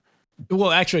cheater.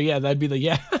 Well, actually, yeah, that'd be the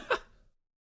yeah.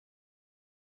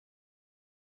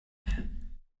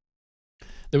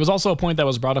 There was also a point that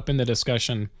was brought up in the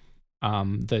discussion,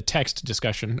 the text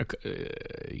discussion.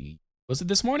 Was it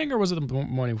this morning or was it the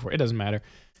morning before? It doesn't matter.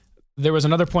 There was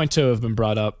another point to have been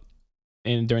brought up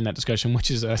during that discussion, which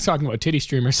is talking about titty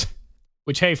streamers.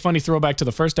 Which, hey, funny throwback to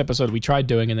the first episode we tried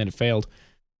doing and then it failed.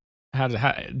 How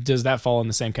does that fall in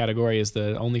the same category as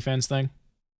the OnlyFans thing?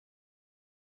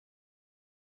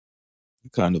 I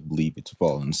kind of believe it's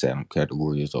fall in the same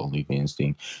category as the OnlyFans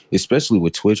thing. Especially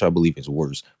with Twitch, I believe it's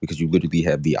worse because you literally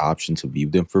have the option to view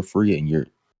them for free, and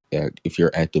if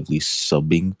you're actively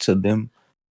subbing to them,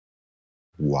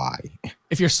 why?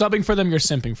 If you're subbing for them, you're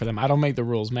simping for them. I don't make the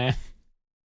rules, man.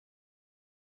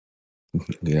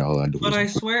 Yeah, all I do But is I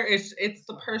swear it's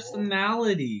the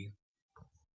personality.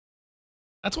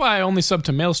 That's why I only sub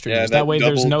to male streamers. That way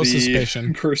there's no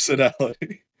suspicion.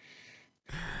 Personality.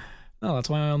 No, that's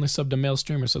why I only sub to male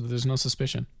streamers so that there's no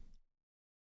suspicion.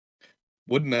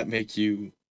 Wouldn't that make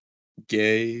you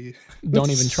Gay. Don't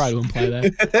even try to imply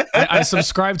that. I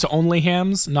subscribe to Only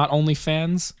Hams, not Only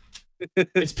Fans.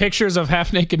 It's pictures of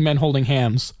half-naked men holding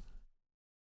hams.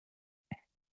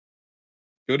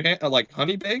 Good like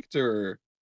honey baked or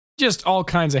just all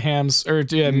kinds of hams or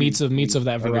meats of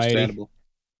that variety. Understandable.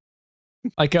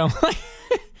 Like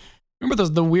remember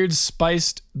the weird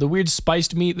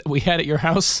spiced meat that we had at your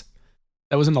house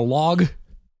that was in the log?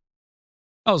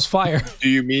 That was fire. Do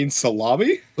you mean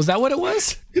salami? Was that what it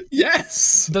was?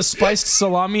 Yes. The spiced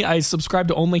salami. I subscribe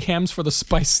to Only Hams for the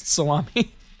spiced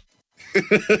salami.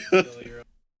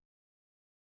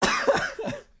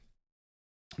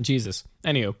 Jesus.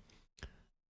 Anywho.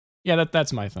 Yeah,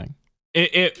 that's my thing.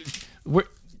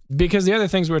 Because the other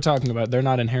things we're talking about, they're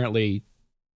not inherently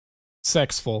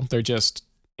sexful. They're just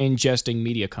ingesting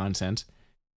media content,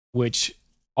 which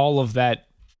all of that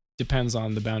depends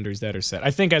on the boundaries that are set.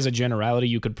 I think as a generality,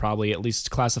 you could probably at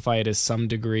least classify it as some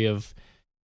degree of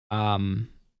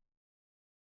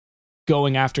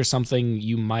going after something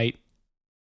you might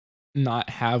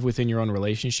not have within your own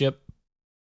relationship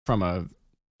from a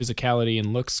physicality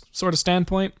and looks sort of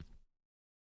standpoint.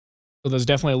 So there's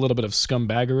definitely a little bit of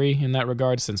scumbaggery in that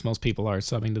regard, since most people are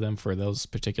subbing to them for those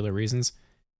particular reasons.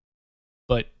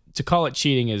 But to call it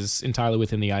cheating is entirely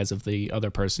within the eyes of the other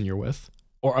person you're with,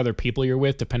 or other people you're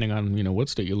with, depending on, what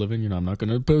state you live in. I'm not going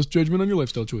to pass judgment on your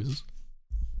lifestyle choices.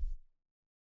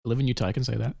 I live in Utah, I can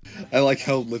say that. I like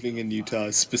how living in Utah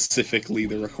is specifically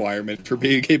the requirement for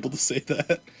being able to say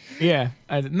that. Yeah.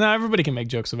 No, everybody can make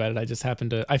jokes about it. I just happen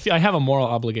to... I have a moral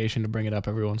obligation to bring it up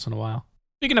every once in a while.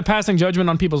 Speaking of passing judgment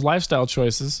on people's lifestyle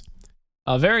choices,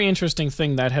 a very interesting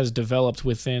thing that has developed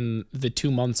within the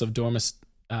 2 months of what's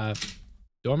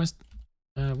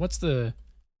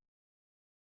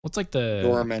like the...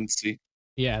 Dormancy.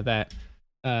 Yeah, that.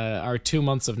 Our 2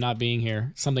 months of not being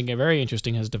here. Something very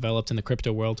interesting has developed in the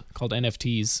crypto world called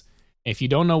NFTs. If you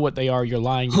don't know what they are, you're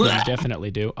lying. You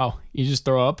definitely do. Oh, you just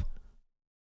throw up?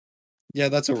 Yeah,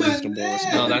 that's a reasonable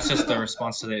response. No, that's just the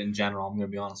response to it in general. I'm gonna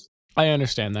be honest. I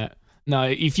understand that. No,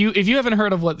 if you haven't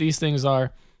heard of what these things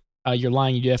are, you're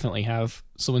lying. You definitely have.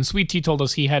 So when Sweet Tea told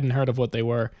us he hadn't heard of what they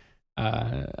were,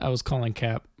 I was calling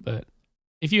cap. But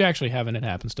if you actually haven't, it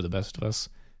happens to the best of us.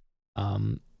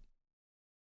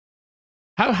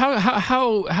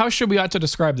 How should we ought to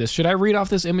describe this? Should I read off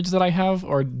this image that I have,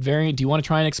 or variant? Do you want to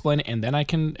try and explain it, and then I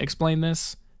can explain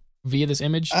this via this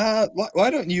image? Why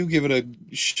don't you give it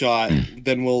a shot?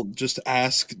 Then we'll just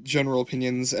ask general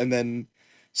opinions, and then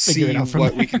see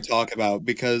what we can talk about,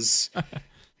 because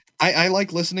I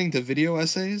like listening to video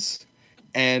essays,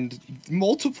 and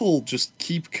multiple just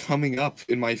keep coming up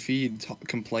in my feed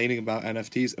complaining about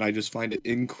NFTs, and I just find it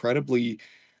incredibly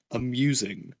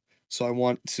amusing. So I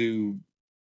want to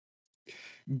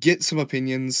get some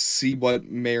opinions, see what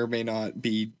may or may not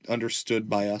be understood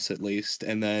by us at least,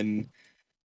 and then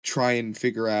try and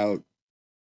figure out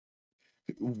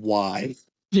why.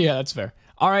 Yeah, that's fair.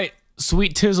 All right,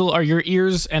 Sweet Tizzle, are your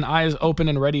ears and eyes open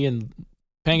and ready and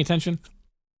paying attention?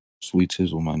 Sweet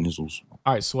Tizzle, my nizzles.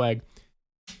 All right, swag.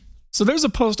 So there's a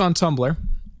post on Tumblr,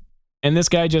 and this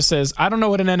guy just says, I don't know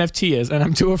what an NFT is, and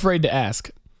I'm too afraid to ask.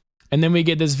 And then we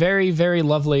get this very, very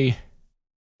lovely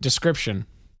description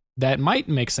that might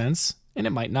make sense, and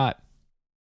it might not.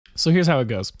 So here's how it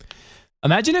goes.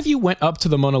 Imagine if you went up to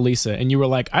the Mona Lisa and you were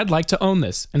like, I'd like to own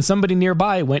this. And somebody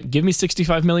nearby went, give me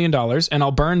 $65 million and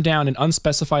I'll burn down an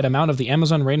unspecified amount of the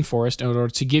Amazon rainforest in order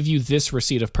to give you this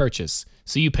receipt of purchase.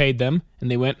 So you paid them and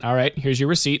they went, all right, here's your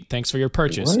receipt. Thanks for your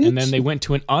purchase. What? And then they went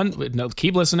to no,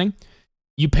 keep listening.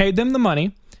 You paid them the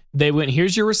money. They went,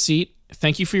 here's your receipt.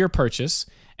 Thank you for your purchase.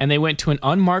 And they went to an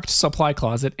unmarked supply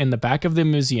closet in the back of the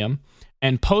museum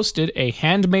and posted a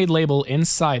handmade label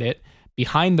inside it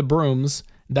behind the brooms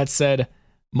that said,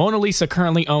 Mona Lisa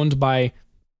currently owned by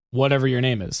whatever your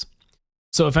name is.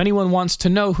 So if anyone wants to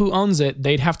know who owns it,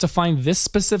 they'd have to find this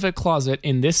specific closet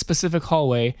in this specific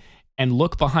hallway and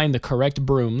look behind the correct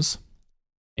brooms.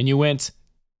 And you went,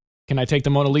 can I take the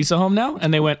Mona Lisa home now?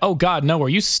 And they went, oh God, no, are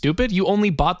you stupid? You only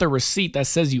bought the receipt that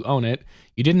says you own it.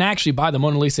 You didn't actually buy the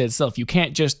Mona Lisa itself. You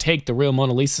can't just take the real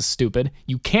Mona Lisa, stupid.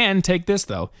 You can take this,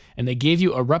 though. And they gave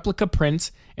you a replica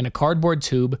print in a cardboard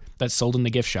tube that's sold in the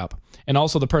gift shop. And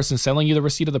also the person selling you the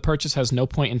receipt of the purchase has no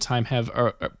point in time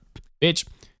bitch.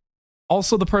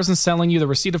 Also the person selling you the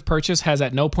receipt of purchase has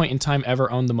at no point in time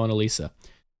ever owned the Mona Lisa.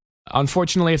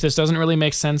 Unfortunately, if this doesn't really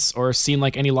make sense or seem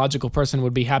like any logical person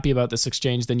would be happy about this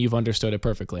exchange, then you've understood it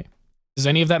perfectly. Does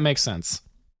any of that make sense?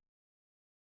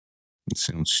 It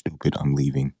sounds stupid. I'm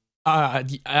leaving.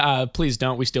 Please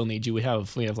don't. We still need you. We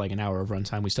have like an hour of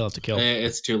runtime. We still have to kill.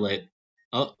 It's too late.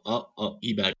 Oh,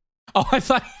 he back. Oh, I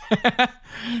thought.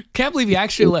 Can't believe you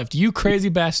actually left. You crazy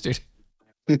bastard.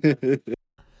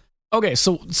 Okay,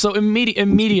 so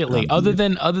immediately, other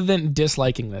than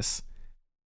disliking this,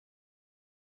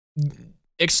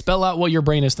 expel out what your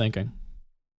brain is thinking.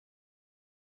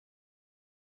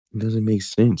 It doesn't make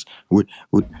sense.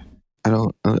 I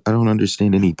don't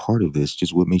understand any part of this.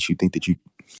 Just what makes you think that you?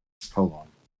 Hold on.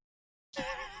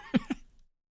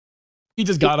 He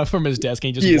just got up from his desk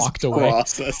and he just walked away.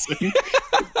 Processing.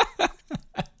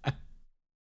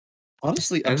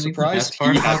 Honestly, I'm I think the surprised best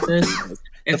part he about hasn't. this, The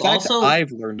it's fact also that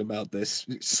I've learned about this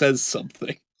says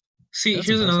something. see. That's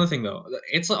Here's impressive. another thing though.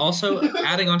 It's also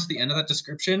adding on to the end of that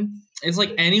description. It's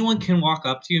like anyone can walk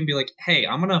up to you and be like, "Hey,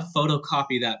 I'm gonna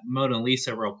photocopy that Mona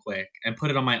Lisa real quick and put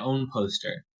it on my own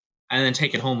poster, and then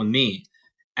take it home with me."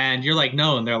 And you're like,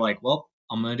 "No," and they're like, "Well,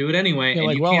 I'm gonna do it anyway." You're And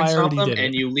like, you "Well, can't I stop already them, did it."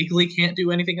 and you legally can't do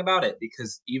anything about it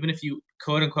because even if you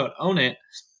quote unquote own it,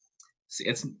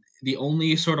 it's the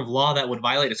only sort of law that would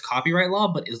violate is copyright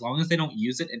law. But as long as they don't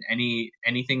use it in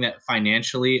anything that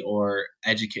financially or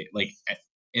educate like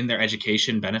in their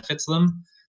education benefits them,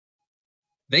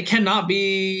 they cannot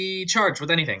be charged with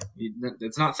anything.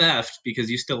 It's not theft because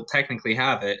you still technically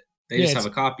have it. They Yeah, just have a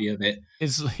copy of it.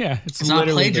 It's It's not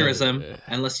literally plagiarism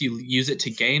unless you use it to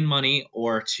gain money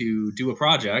or to do a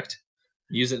project.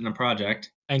 Use it in a project.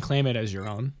 and claim it as your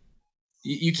own.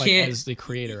 You Like can't. as the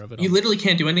creator of it. You almost. literally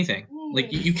can't do anything.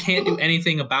 Like you can't do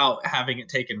anything about having it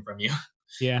taken from you.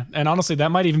 Yeah, and honestly, that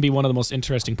might even be one of the most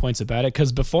interesting points about it,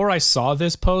 because before I saw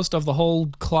this post of the whole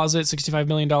closet $65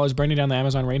 million burning down the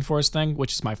Amazon rainforest thing,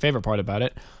 which is my favorite part about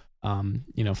it,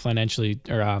 financially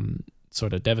or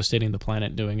sort of devastating the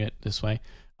planet doing it this way.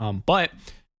 But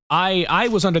I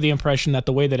was under the impression that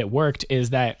the way that it worked is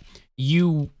that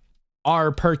you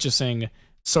are purchasing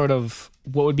sort of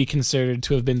what would be considered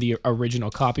to have been the original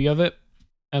copy of it,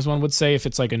 as one would say if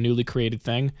it's like a newly created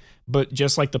thing. But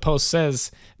just like the post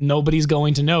says, nobody's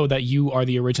going to know that you are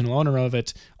the original owner of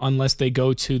it unless they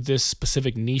go to this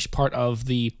specific niche part of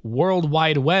the World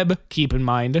Wide Web, keep in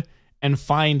mind, and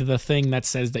find the thing that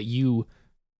says that you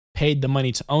paid the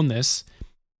money to own this.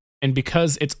 And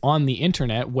because it's on the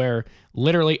internet where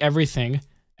literally everything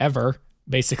ever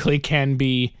basically can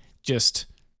be just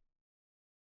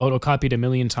photocopied a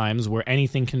million times, where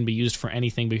anything can be used for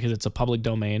anything because it's a public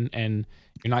domain and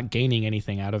you're not gaining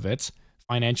anything out of it,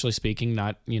 financially speaking,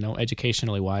 not,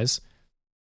 educationally wise.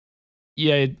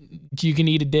 Yeah, you can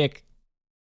eat a dick.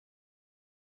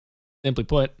 Simply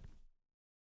put.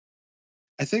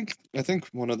 I think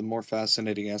one of the more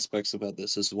fascinating aspects about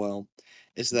this as well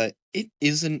is that it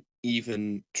isn't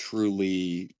even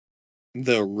truly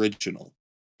the original.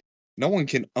 No one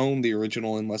can own the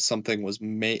original unless something was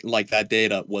made, like that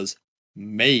data was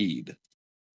made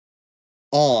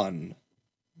on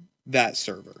that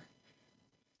server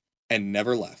and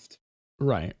never left.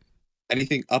 Right.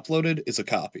 Anything uploaded is a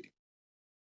copy.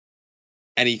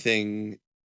 Anything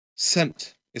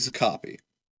sent is a copy.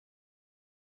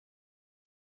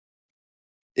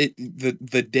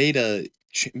 The data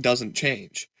doesn't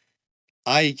change.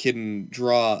 I can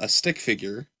draw a stick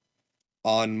figure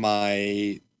on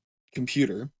my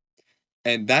computer,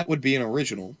 and that would be an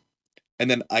original, and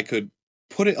then I could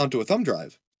put it onto a thumb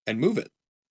drive and move it,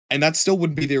 and that still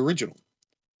wouldn't be the original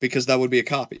because that would be a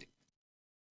copy.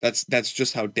 That's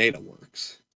just how data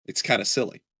works. It's kind of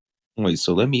silly. Wait,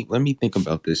 so let me think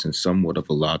about this in somewhat of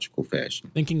a logical fashion.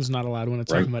 Thinking's not allowed when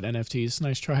it's talking about NFTs.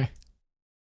 Nice try.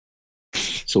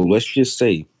 So let's just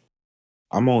say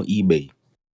I'm on eBay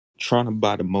trying to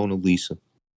buy the Mona Lisa,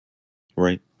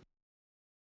 right?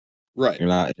 Right.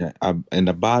 And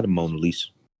I buy the Mona Lisa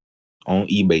on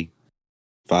eBay,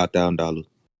 $5,000,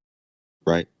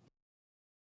 right?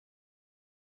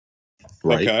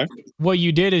 Right. Okay. What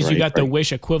you did is you got the right.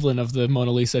 Wish equivalent of the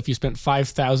Mona Lisa if you spent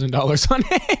 $5,000 on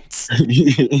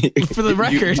it. For the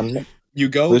record. You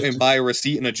go and buy a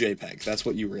receipt and a JPEG. That's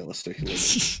what you realistically do.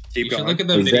 Keep You going. should look at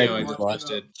the video I Exactly. just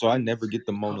posted. So I never get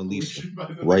the Mona Lisa,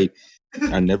 right?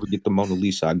 I never get the Mona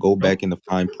Lisa. I go back in the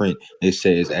fine print. It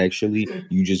says actually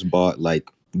you just bought the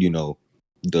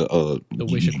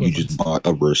Wish you equivalent. just bought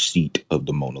a receipt of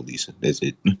the Mona Lisa. That's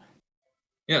it.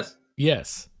 Yes.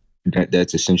 Yes.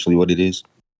 That's essentially what it is.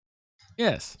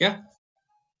 Yes. Yeah.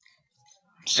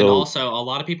 So and also, a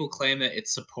lot of people claim that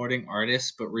it's supporting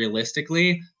artists, but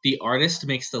realistically, the artist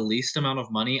makes the least amount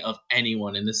of money of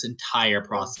anyone in this entire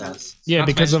process. Yeah, Not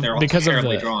to because mention of they're all because of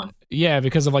terribly the drawn. yeah,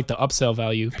 because of like the upsell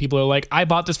value. People are like, I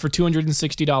bought this for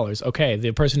 $260. Okay,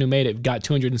 the person who made it got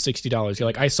 $260. You're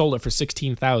like, I sold it for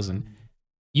 $16,000.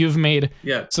 You've made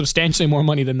substantially more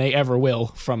money than they ever will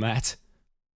from that.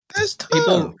 that's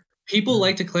tough. People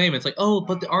like to claim it's like, oh,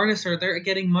 but the artists they're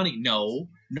getting money. No,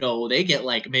 No, they get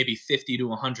like maybe $50 to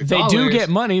 $100. They do get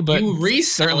money, but you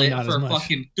resell certainly it not as for much.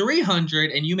 fucking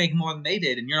 $300, and you make more than they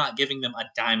did, and you're not giving them a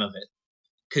dime of it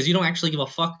because you don't actually give a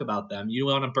fuck about them. You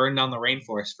want to burn down the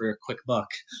rainforest for a quick buck.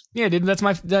 Yeah, dude, that's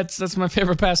my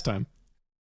favorite pastime.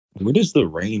 Where does the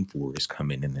rainforest come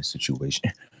in this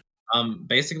situation?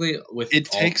 Basically, with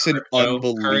it takes an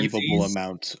unbelievable currencies,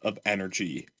 amount of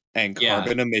energy and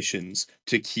carbon emissions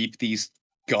to keep these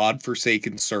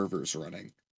godforsaken servers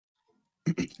running.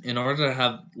 In order to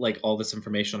have like all this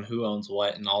information on who owns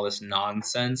what and all this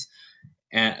nonsense,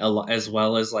 and as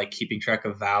well as like keeping track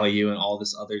of value and all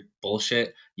this other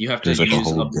bullshit, you have to There's like a use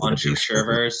whole a bunch of database for it.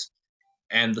 servers,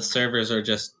 and the servers are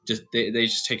just they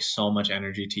just take so much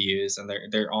energy to use, and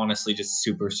they're honestly just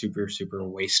super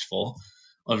wasteful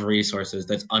of resources.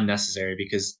 That's unnecessary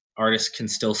because artists can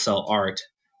still sell art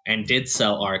and did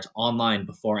sell art online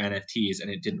before NFTs, and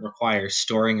it didn't require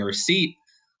storing a receipt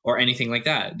or anything like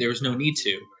that. There was no need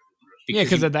to, Yeah,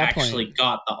 because you at that actually point,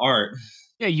 got the art.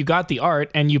 yeah, you got the art,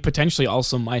 and you potentially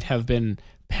also might have been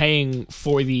paying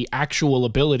for the actual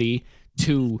ability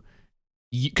to,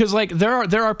 because like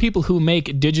there are people who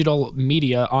make digital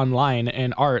media online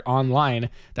and art online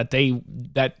that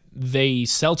they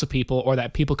sell to people or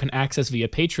that people can access via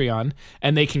Patreon,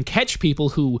 and they can catch people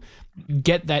who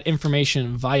get that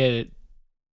information via,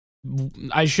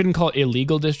 I shouldn't call it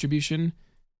illegal distribution,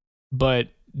 but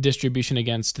distribution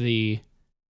against the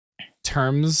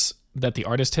terms that the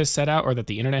artist has set out or that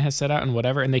the internet has set out and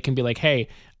whatever, and they can be like, hey,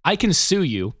 I can sue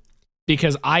you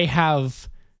because I have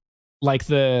like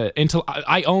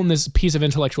I own this piece of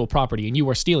intellectual property and you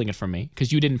are stealing it from me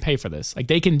because you didn't pay for this. Like,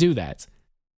 they can do that.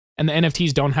 And the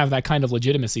NFTs don't have that kind of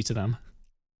legitimacy to them.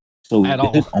 So at is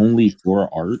all. it only for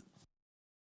art?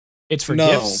 It's for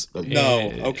gifts.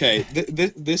 No. Okay.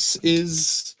 This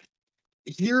is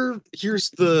here's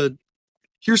the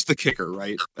kicker,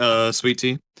 right? Sweet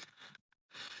tea.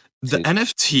 The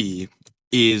NFT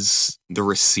is the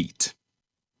receipt.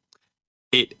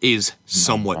 It is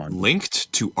somewhat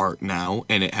linked to art now,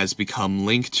 and it has become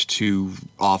linked to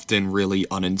often really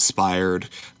uninspired,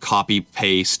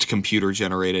 copy-paste,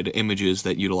 computer-generated images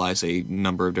that utilize a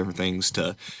number of different things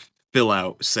to fill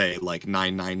out, say, like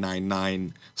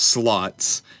 9999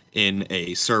 slots in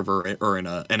a server or in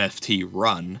a NFT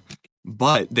run.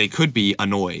 But they could be a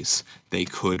noise. They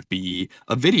could be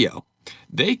a video.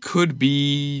 They could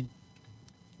be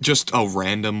just a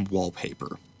random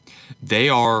wallpaper. They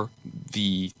are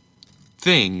the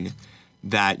thing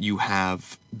that you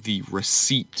have the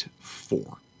receipt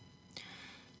for.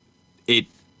 It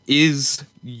is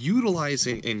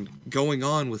utilizing and going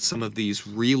on with some of these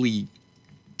really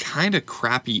kind of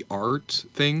crappy art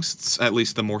things, at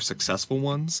least the more successful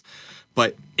ones,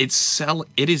 but it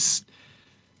is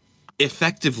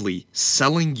effectively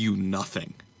selling you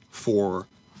nothing for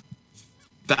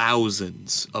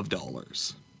thousands of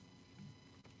dollars.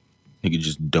 You could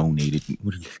just donate it.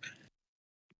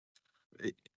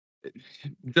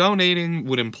 Donating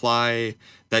would imply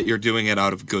that you're doing it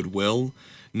out of goodwill.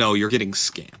 No, you're getting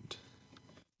scammed.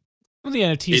 Well, the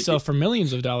NFTs sell for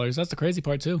millions of dollars. That's the crazy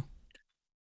part too.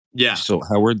 Yeah. So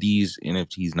how are these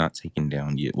NFTs not taken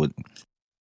down yet? What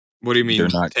do you mean they're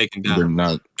not taken down? They're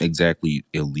not exactly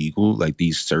illegal, like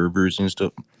these servers and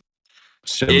stuff.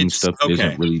 Selling stuff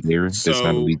isn't really there. That's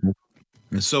not illegal.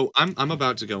 So I'm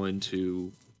about to go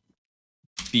into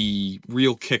the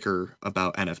real kicker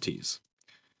about NFTs.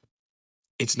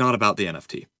 It's not about the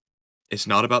NFT. It's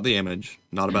not about the image,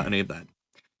 not about any of that.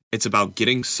 It's about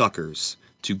getting suckers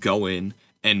to go in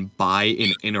and buy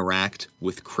and interact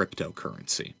with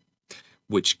cryptocurrency,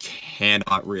 which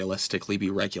cannot realistically be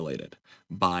regulated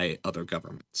by other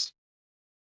governments.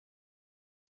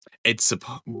 It's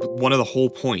one of the whole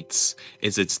points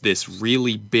is it's this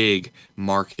really big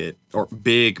market,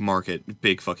 big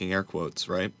fucking air quotes,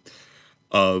 right?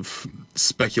 Of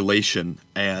speculation,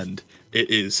 and it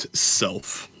is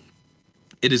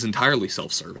entirely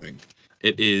self-serving.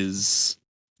 It is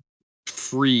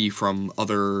free from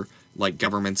other like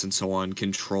governments and so on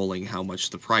controlling how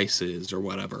much the price is or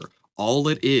whatever. All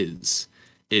it is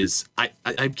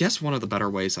I guess one of the better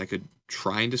ways I could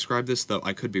try and describe this, though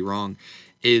I could be wrong,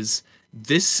 is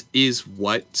this is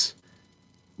what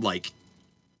like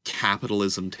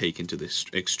capitalism taken to this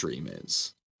extreme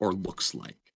is or looks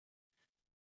like.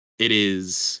 It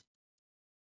is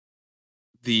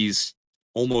these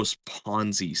almost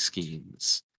Ponzi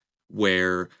schemes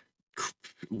where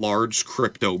large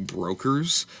crypto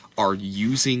brokers are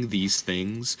using these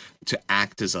things to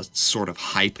act as a sort of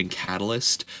hype and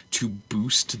catalyst to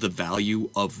boost the value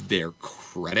of their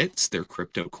credits, their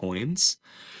crypto coins,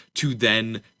 to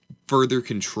then further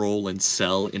control and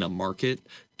sell in a market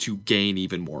to gain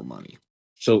even more money.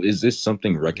 So is this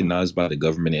something recognized by the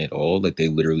government at all? Like they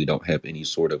literally don't have any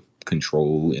sort of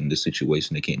control in this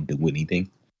situation. They can't do anything.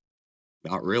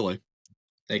 Not really.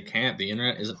 They can't. The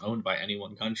internet isn't owned by any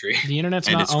one country. The internet's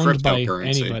And not it's owned by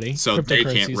cryptocurrency, anybody. so they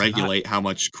can't Cryptocurrency's regulate how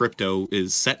much crypto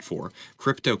is set for.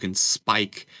 Crypto can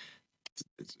spike.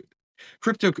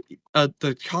 Crypto,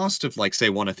 the cost of like say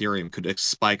one Ethereum could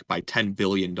spike by $10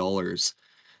 billion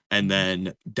and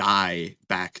then die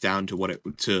back down to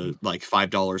to like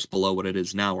 $5 below what it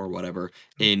is now or whatever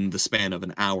in the span of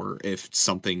an hour if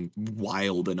something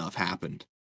wild enough happened.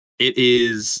 It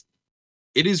is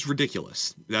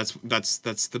ridiculous. That's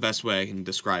the best way I can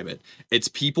describe it. It's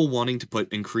people wanting to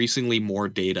put increasingly more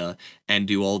data and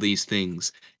do all these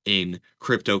things in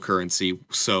cryptocurrency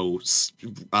so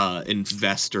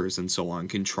investors and so on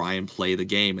can try and play the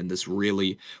game in this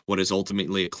really what is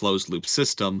ultimately a closed loop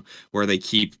system where they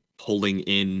keep pulling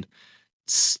in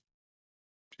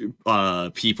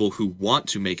people who want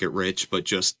to make it rich but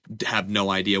just have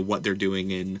no idea what they're doing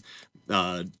in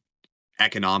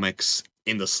economics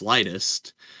in the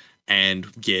slightest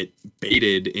and get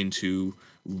baited into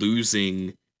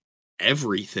losing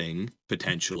everything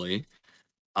potentially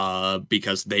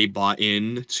because they bought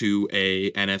into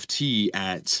a NFT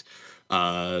at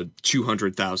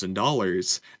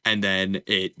 $200,000 and then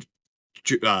it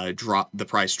the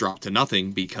price dropped to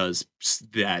nothing because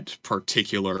that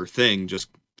particular thing just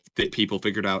that people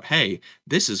figured out, hey,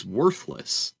 this is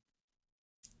worthless,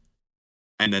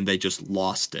 and then they just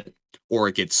lost it. Or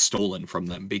it gets stolen from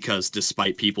them because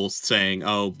despite people saying,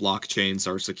 oh, blockchains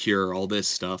are secure, all this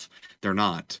stuff, they're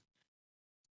not.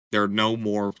 They're no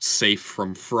more safe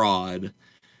from fraud.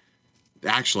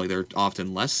 Actually, they're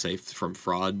often less safe from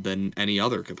fraud than any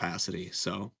other capacity.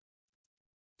 So,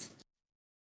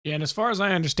 yeah, and as far as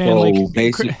I understand,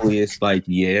 basically, it's like,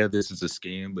 yeah, this is a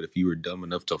scam, but if you were dumb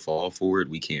enough to fall for it,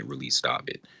 we can't really stop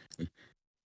it.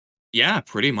 Yeah,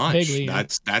 pretty much. Vaguely, yeah.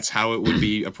 That's how it would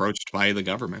be approached by the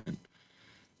government.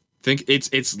 Think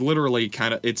it's literally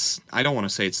kind of I don't want to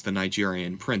say it's the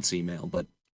Nigerian prince email, but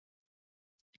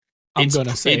I'm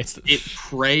gonna say it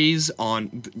preys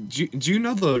on. Do you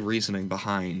know the reasoning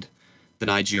behind the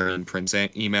Nigerian prince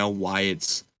email? Why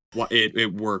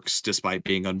it works despite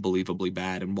being unbelievably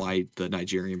bad, and why the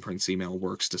Nigerian prince email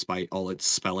works despite all its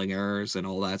spelling errors and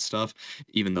all that stuff,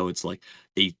 even though it's like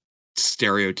a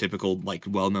stereotypical like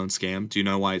well-known scam. Do you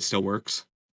know why it still works?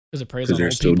 Because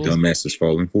there's still dumbasses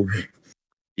falling for it.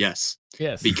 Yes.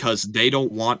 Yes. Because they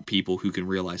don't want people who can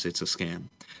realize it's a scam.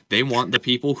 They want the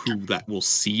people that will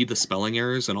see the spelling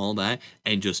errors and all that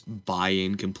and just buy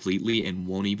in completely and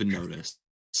won't even notice.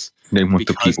 They want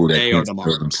the people that can't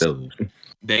spell themselves.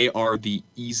 They are the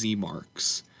easy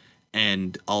marks.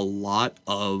 And a lot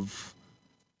of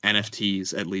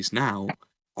NFTs, at least now,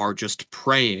 are just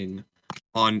preying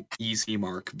on easy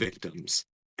mark victims.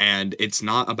 And it's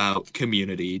not about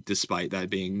community, despite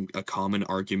that being a common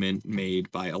argument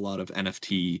made by a lot of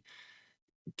NFT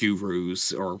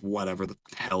gurus or whatever the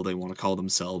hell they want to call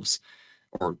themselves,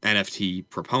 or NFT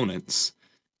proponents.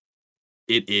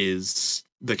 It is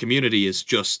the community is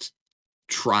just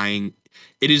trying.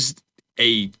 It is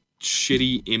a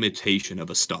shitty imitation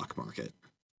of a stock market,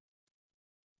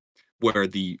 where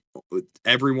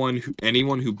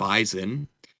anyone who buys in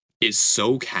is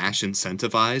so cash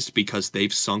incentivized because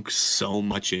they've sunk so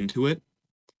much into it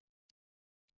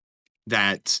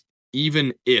that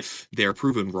even if they're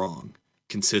proven wrong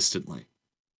consistently,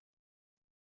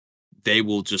 they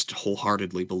will just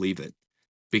wholeheartedly believe it.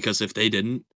 Because if they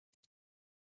didn't,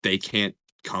 they can't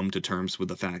come to terms with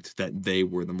the fact that they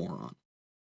were the moron.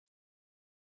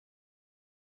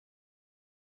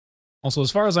 Also, as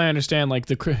far as I understand, like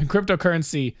the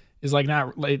cryptocurrency is like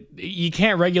not like you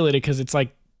can't regulate it because it's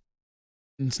like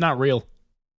it's not real,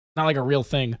 not like a real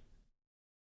thing.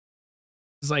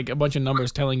 It's like a bunch of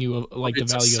numbers telling you like the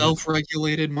value. It's a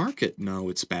self-regulated market. No,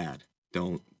 it's bad.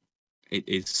 Don't.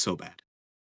 It's so bad.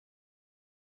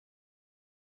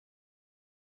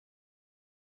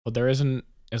 But there isn't,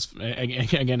 as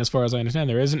far as I understand,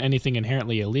 there isn't anything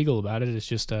inherently illegal about it. It's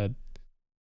just don't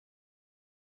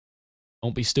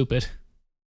be stupid.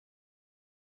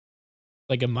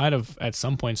 Like it might have at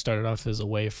some point started off as a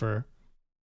way for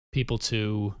people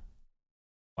to,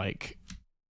 like,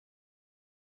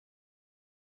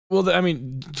 well, I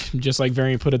mean, just like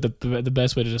Varian put it, the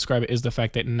best way to describe it is the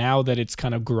fact that now that it's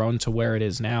kind of grown to where it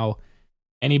is now,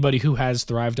 anybody who has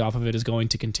thrived off of it is going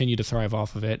to continue to thrive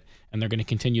off of it, and they're going to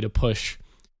continue to push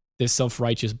this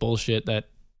self-righteous bullshit that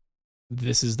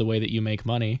this is the way that you make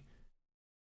money.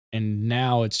 And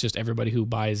now it's just everybody who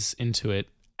buys into it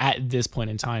at this point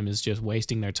in time is just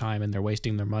wasting their time and they're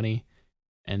wasting their money.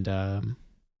 And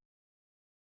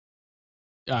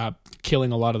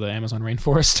killing a lot of the Amazon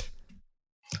rainforest.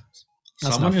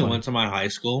 Someone who went to my high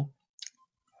school,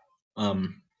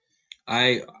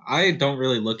 I don't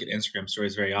really look at Instagram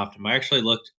stories very often. I actually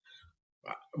looked,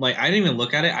 like, I didn't even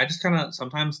look at it. I just kind of,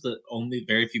 sometimes the only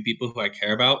very few people who I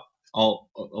care about, I'll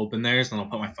open theirs and I'll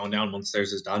put my phone down once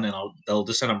theirs is done, and they'll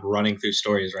just end up running through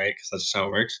stories, right? Because that's just how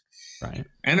it works. Right.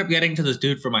 I ended up getting to this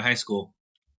dude from my high school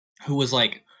who was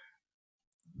like,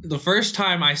 the first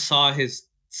time I saw his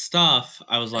stuff,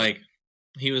 I was like,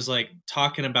 he was like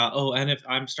talking about, oh, and if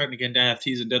I'm starting to get into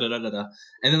NFTs and da da da da da.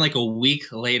 And then like a week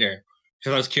later,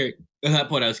 because I was curious, at that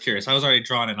point I was curious. I was already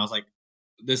drawn in. I was like,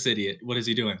 this idiot, what is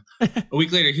he doing? A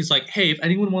week later, he's like, hey, if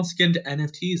anyone wants to get into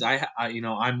NFTs,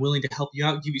 I'm willing to help you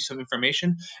out, give you some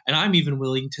information, and I'm even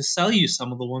willing to sell you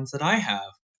some of the ones that I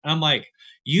have. And I'm like,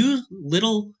 you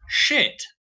little shit.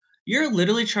 You're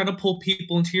literally trying to pull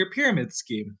people into your pyramid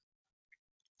scheme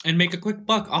and make a quick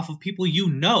buck off of people you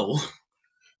know.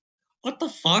 What the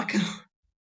fuck?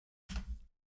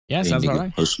 Yeah, sounds about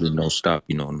right. Hustling don't stop,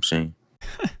 you know what I'm saying?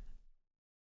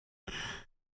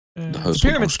 It's a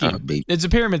pyramid scheme. Baby. It's a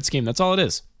pyramid scheme. That's all it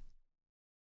is.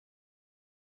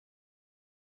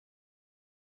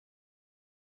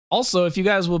 Also, if you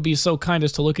guys will be so kind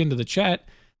as to look into the chat,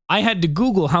 I had to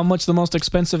Google how much the most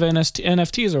expensive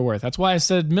NFTs are worth. That's why I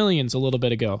said millions a little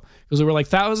bit ago. Because we were like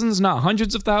thousands, not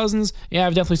hundreds of thousands. Yeah,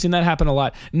 I've definitely seen that happen a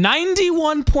lot.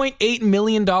 $91.8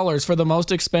 million for the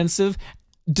most expensive,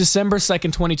 December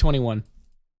 2nd, 2021.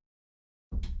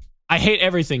 I hate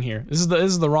everything here. This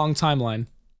is the wrong timeline.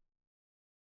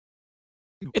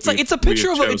 It's like it's a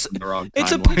picture of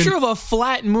it's a picture of a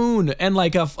flat moon and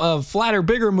like a flatter,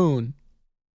 bigger moon.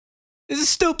 This is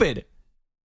stupid.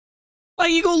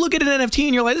 Like, you go look at an NFT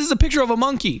and you're like, this is a picture of a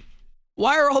monkey.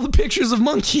 Why are all the pictures of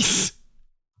monkeys?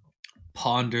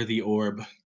 Ponder the orb.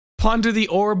 Ponder the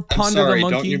orb. Ponder the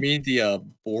monkey. Don't you mean the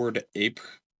Bored Ape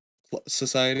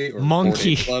Society or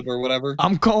Monkey Bored Ape Club or whatever?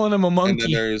 I'm calling him a monkey. And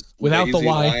then there's without Lazy the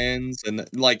Y. Lions and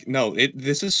like no,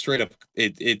 this is straight up.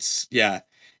 It's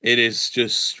it is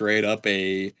just straight up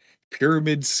a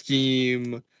pyramid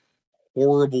scheme,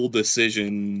 horrible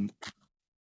decision.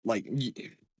 Like,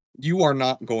 you are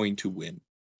not going to win.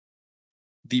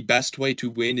 The best way to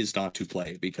win is not to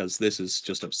play, because this is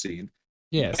just obscene.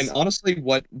 Yes. And honestly,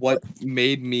 what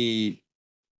made me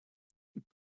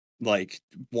like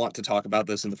want to talk about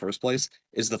this in the first place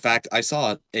is the fact I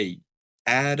saw a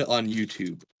ad on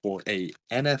YouTube for a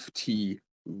NFT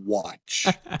watch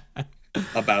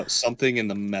about something in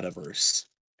the metaverse.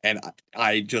 And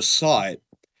I just saw it,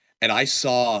 and I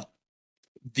saw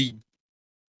the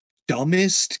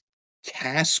dumbest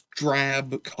cash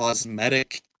grab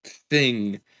cosmetic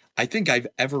thing I think I've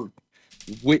ever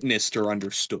witnessed or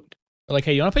understood. Like,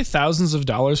 hey, you want to pay thousands of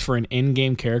dollars for an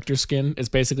in-game character skin? Is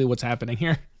basically what's happening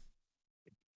here.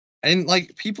 And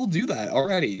like, people do that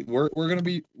already. We're gonna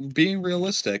be being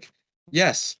realistic.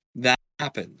 Yes, that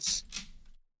happens.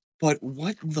 But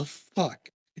what the fuck?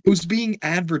 It was being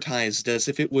advertised as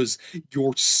if it was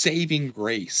your saving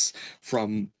grace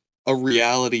from a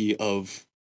reality of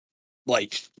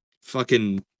like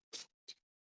fucking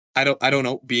I don't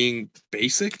know, being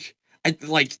basic.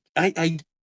 It's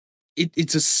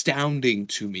astounding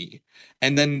to me.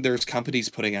 And then there's companies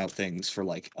putting out things for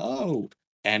like, oh,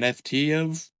 NFT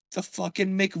of the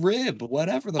fucking McRib,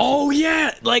 whatever the fuck.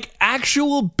 Yeah, like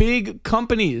actual big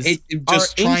companies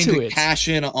just are trying into to it. cash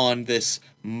in on this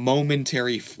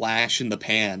momentary flash in the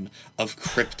pan of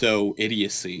crypto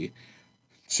idiocy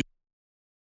to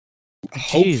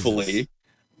hopefully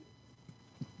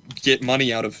get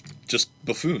money out of just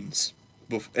buffoons,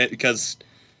 because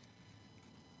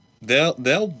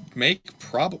they'll make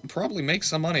probably make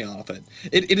some money off it.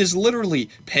 It is literally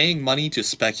paying money to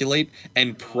speculate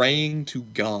and praying to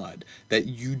God that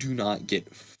you do not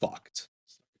get fucked.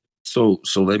 So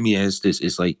let me ask this: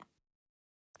 is it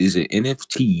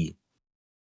NFT?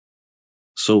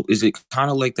 So is it kind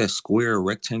of like that square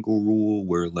rectangle rule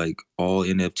where like all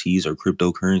NFTs are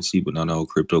cryptocurrency, but not all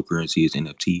cryptocurrency is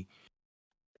NFT?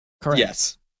 Correct.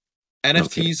 Yes.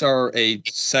 NFTs are a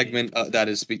segment that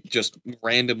is just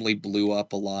randomly blew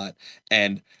up a lot,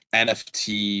 and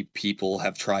NFT people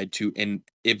have tried to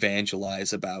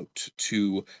evangelize about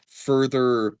to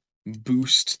further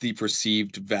boost the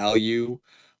perceived value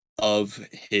of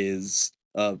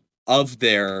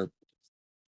their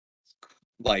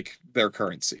their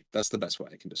currency. That's the best way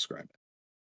I can describe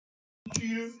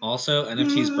it. Also,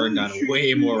 NFTs burn down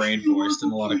way more rainforest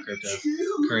than a lot of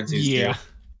cryptocurrencies do.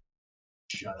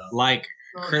 Like,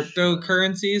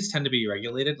 cryptocurrencies tend to be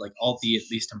regulated, like all the at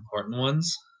least important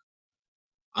ones.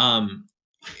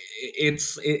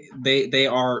 They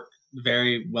are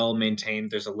very well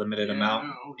maintained. There's a limited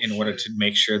amount in order to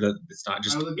make sure that it's not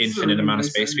just infinite amount of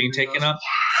space being taken up.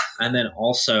 And then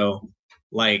also,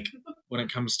 like, when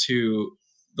it comes to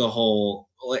the whole,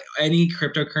 like, any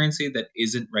cryptocurrency that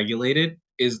isn't regulated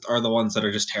are the ones that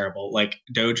are just terrible. Like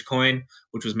Dogecoin,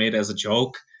 which was made as a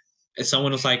joke. And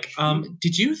someone was like,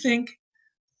 did you think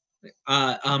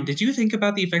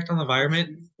about the effect on the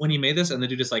environment when you made this? And the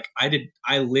dude is like,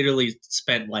 I literally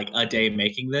spent like a day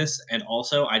making this, and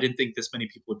also I didn't think this many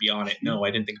people would be on it. No, I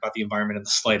didn't think about the environment in the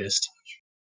slightest.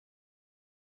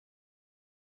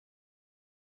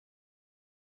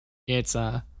 It's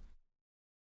it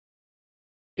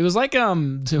was like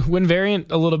when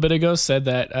Variant a little bit ago said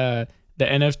that the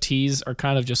NFTs are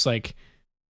kind of just like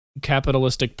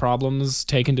capitalistic problems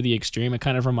taken to the extreme. It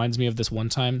kind of reminds me of this one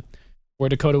time where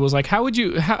Dakota was like, how would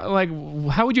you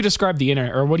describe the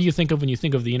internet, or what do you think of when you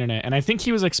think of the internet? And I think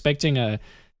he was expecting a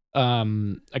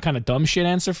kind of dumb shit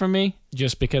answer from me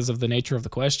just because of the nature of the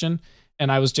question.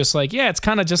 And I was just like, yeah, it's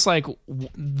kind of just like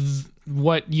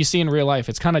what you see in real life.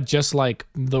 It's kind of just like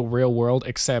the real world,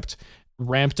 except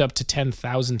ramped up to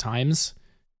 10,000 times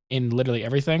in literally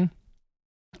everything.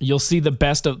 You'll see the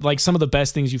best of, like, some of the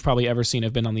best things you've probably ever seen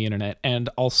have been on the internet, and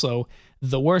also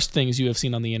the worst things you have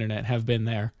seen on the internet have been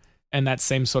there. And that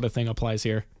same sort of thing applies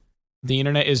here. The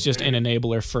internet is just an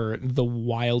enabler for the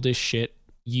wildest shit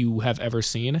you have ever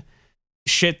seen.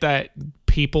 Shit that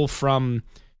people from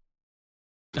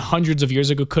hundreds of years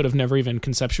ago could have never even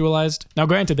conceptualized. Now,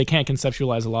 granted, they can't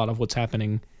conceptualize a lot of what's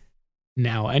happening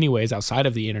now anyways outside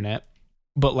of the internet,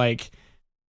 but like,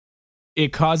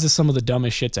 it causes some of the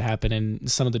dumbest shit to happen, and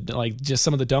some of the, like, just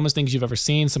some of the dumbest things you've ever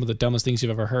seen, some of the dumbest things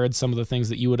you've ever heard, some of the things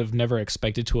that you would have never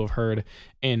expected to have heard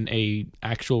in a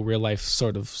actual real life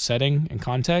sort of setting and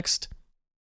context.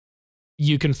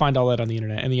 You can find all that on the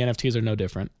internet, and the NFTs are no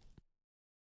different.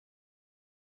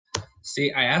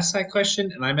 See, I asked that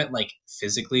question, and I meant, like,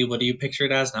 physically, what do you picture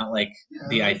it as? Not, like,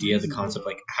 the idea, the concept,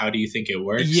 like, how do you think it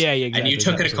works? Yeah, exactly. And you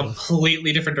took it a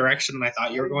completely different direction than I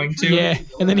thought you were going to. Yeah,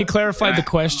 and then he clarified the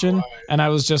question, and I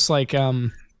was just like,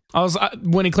 when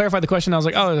he clarified the question, I was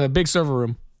like, oh, a big server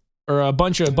room, or a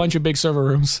bunch of big server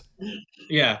rooms.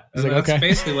 Yeah, and like, that's okay.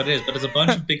 basically what it is. But it's a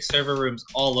bunch of big server rooms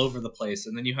all over the place,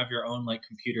 and then you have your own, like,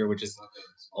 computer, which is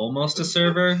almost a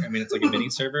server. I mean, it's like a mini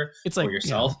server for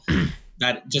yourself. Yeah.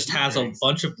 That just has a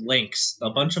bunch of links, a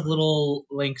bunch of little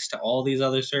links to all these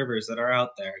other servers that are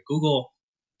out there. Google,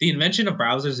 the invention of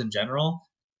browsers in general,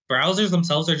 browsers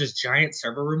themselves are just giant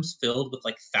server rooms filled with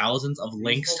like thousands of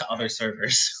links to other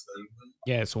servers.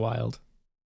 Yeah, it's wild.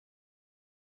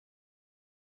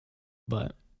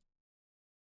 But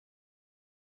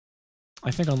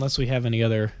I think unless we have any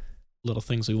other little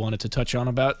things we wanted to touch on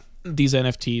about these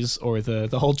NFTs or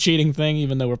the whole cheating thing,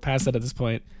 even though we're past that at this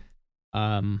point,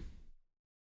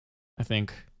 I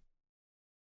think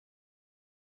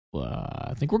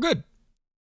we're good.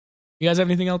 You guys have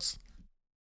anything else?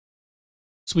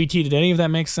 Sweet Tea, did any of that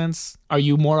make sense? Are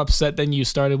you more upset than you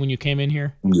started when you came in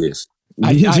here? Yes.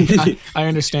 I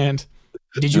understand.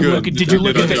 Did you look at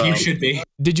You should be.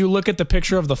 Did you look at the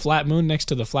picture of the flat moon next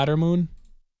to the flatter moon?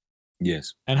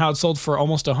 Yes. And how it sold for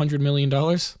almost $100 million?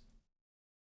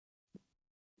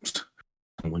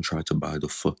 Someone tried to buy the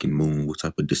fucking moon. What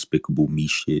type of despicable me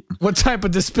shit? What type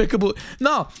of despicable?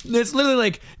 No, it's literally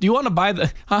like, do you want to buy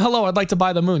the? Hello, I'd like to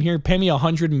buy the moon. Here, pay me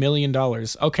 $100 million.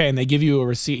 Okay, and they give you a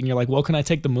receipt, and you're like, well, can I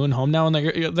take the moon home now? And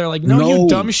they're like, no, you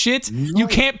dumb shit. No. You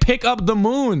can't pick up the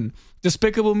moon.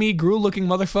 Despicable Me, Gru-looking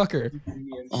motherfucker.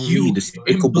 You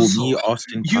despicable me,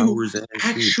 Austin Powers. You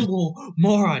actual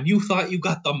moron. You thought you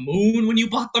got the moon when you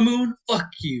bought the moon?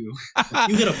 Fuck you.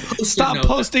 You get a post-it note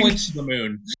that points to the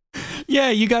moon.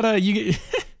 Yeah,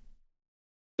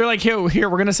 they're like, here,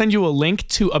 we're going to send you a link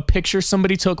to a picture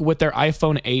somebody took with their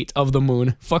iPhone 8 of the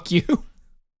moon. Fuck you.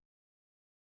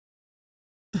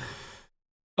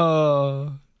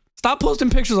 Stop posting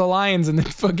pictures of lions in the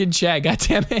fucking chat,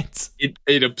 goddammit.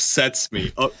 It upsets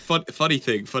me. Funny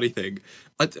thing.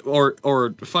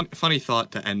 Or funny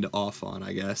thought to end off on,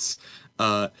 I guess.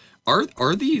 Are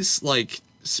these like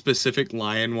specific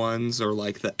lion ones or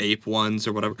like the ape ones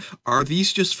or whatever? Are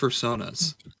these just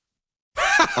personas?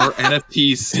 Are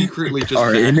NFTs secretly just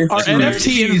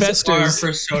NFT investors are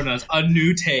personas? A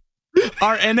new take.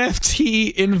 Are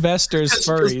NFT investors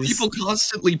furries?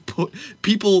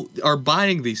 People are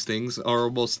buying these things are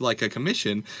almost like a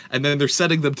commission, and then they're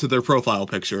setting them to their profile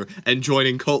picture and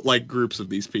joining cult-like groups of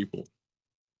these people.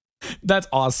 That's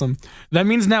awesome. That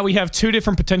means now we have two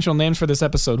different potential names for this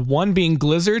episode. One being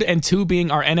Glizzard and two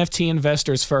being our NFT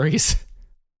investors furries.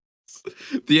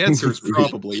 The answer is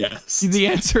probably yes. The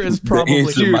answer is probably The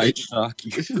answer might shock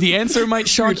you. The answer might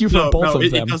shock you for both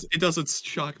of them. It doesn't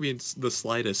shock me in the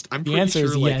slightest. I'm The pretty answer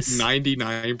is sure like yes.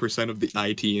 99% of the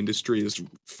IT industry is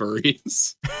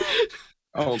furries.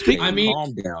 Oh, okay, I mean-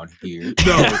 calm down here.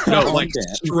 No, Calm like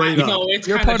down. straight up. No, it's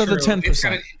You're kinda part of the true. 10%. It's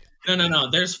kinda-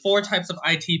 No. There's 4 types of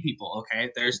IT people, okay?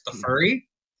 There's the furry,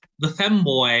 the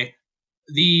femboy,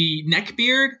 the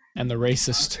neckbeard, And the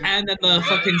racist. and then the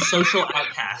fucking social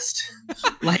outcast.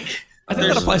 Like, I think that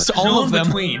there's applies to no all of in them.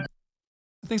 between.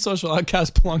 I think social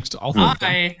outcast belongs to all of them.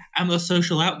 I am the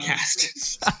social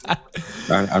outcast.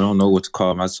 I don't know what to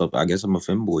call myself. I guess I'm a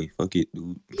femboy. Fuck it,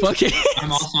 dude. Fuck it.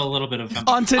 I'm also a little bit of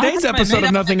On today's I brought my episode maid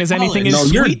of Nothing outfit Is to Anything college.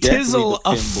 is No, you're Sweet definitely Tizzle, the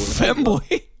a femboy.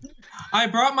 femboy. I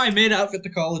brought my maid outfit to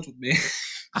college with me.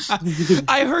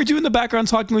 I heard you in the background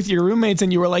talking with your roommates,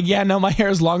 and you were like, "Yeah, no, my hair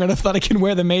is long enough that I can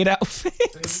wear the maid outfit."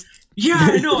 Yeah,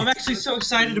 I know. I'm actually so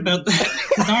excited about that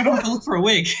because now I don't have to look for a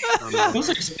wig. Those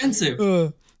are expensive.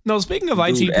 No, speaking of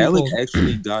IT Dude, people, Alec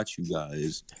actually got you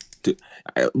guys.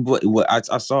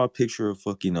 I saw a picture of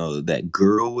fucking that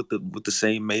girl with the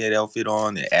same maid outfit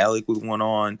on, and Alec with one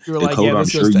on. You were like, Dakota, yeah, I'm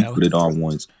this sure goes to you Alec. put it on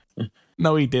once.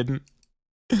 no, he didn't.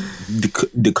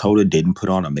 Dakota didn't put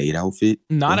on a maid outfit.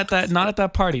 Not What at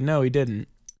that party. No, he didn't.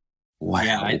 Wow.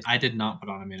 Yeah, I did not put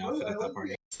on a maid outfit at that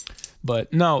party.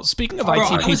 But no, speaking of Bro, IT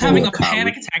I people, was having a coward.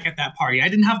 panic attack at that party. I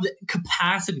didn't have the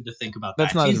capacity to think about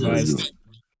That's that. not Jesus. advised.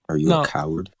 Are you No. a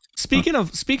coward? Speaking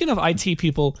of IT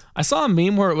people, I saw a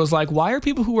meme where it was like, "Why are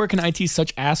people who work in IT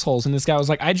such assholes?" And this guy was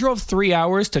like, "I drove 3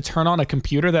 hours to turn on a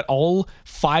computer that all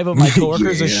 5 of my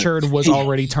coworkers Yeah. assured was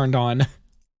already turned on."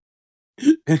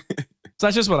 So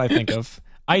that's just what I think of.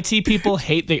 IT people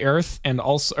hate the earth, and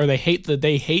also, or they hate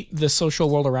the social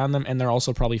world around them, and they're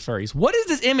also probably furries. What is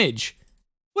this image?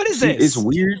 What is See, this? it's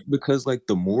weird because like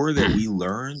the more that we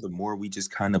learn, the more we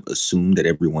just kind of assume that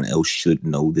everyone else should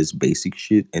know this basic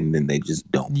shit, and then they just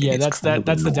don't. Yeah, And it's kind of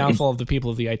that's the annoying. downfall of the people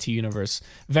of the IT universe.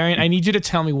 Variant, I need you to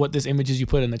tell me what this image is you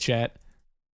put in the chat.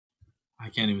 I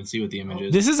can't even see what the image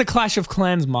is. This is a Clash of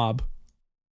Clans mob.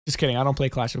 Just kidding. I don't play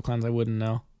Clash of Clans. I wouldn't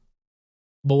know.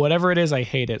 But whatever it is, I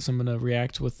hate it. So I'm gonna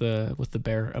react with the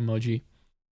bear emoji.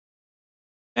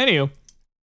 Anywho,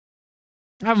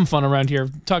 having fun around here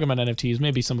talking about NFTs.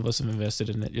 Maybe some of us have invested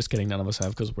in it. Just kidding. None of us have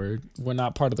because we're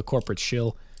not part of the corporate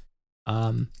shill.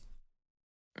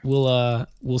 We'll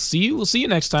see you. We'll see you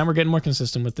next time. We're getting more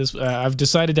consistent with this. I've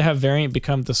decided to have Variant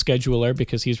become the scheduler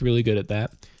because he's really good at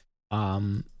that.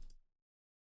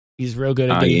 He's real good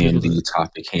at I getting am people to- the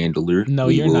topic handler. No,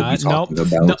 We you're will not. Be talking Nope.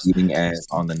 about No. eating ass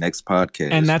on the next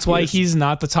podcast, and that's why Yes. he's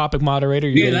not the topic moderator.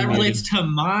 You're Yeah, getting that muted. relates to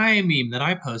my meme that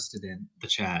I posted in the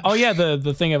chat. Oh yeah,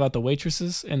 the thing about the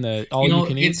waitresses and the all you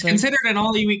can eat it's thing. considered an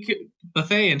all-you-eat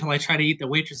buffet until I try to eat the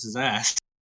waitress's ass.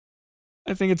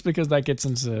 I think it's because that gets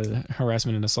into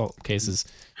harassment and assault cases.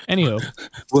 Anywho,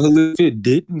 Well, if it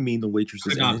didn't mean the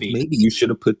waitresses, Could not ass, be. maybe you should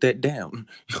have put that down.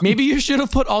 maybe you should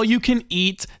have put all you can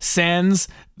eat sans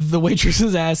the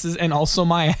waitresses' asses and also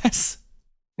my ass.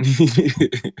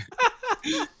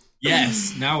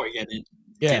 Yes, now we're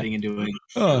getting into it.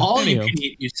 All you can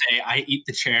eat, you say, I eat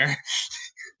the chair.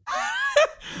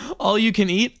 All you can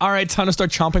eat. All right, time to start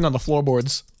chomping on the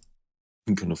floorboards,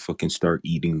 I'm gonna fucking start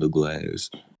eating the glass.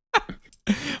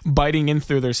 biting in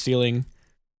through their ceiling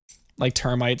like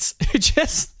termites.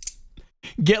 Just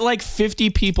get like 50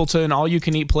 people to an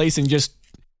all-you-can-eat place and just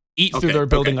eat through their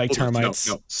building like hold on. termites.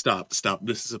 No, stop.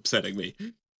 This is upsetting me.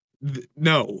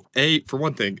 No, for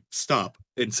one thing, stop.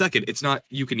 And second, it's not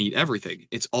you can eat everything.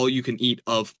 It's all you can eat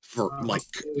of for like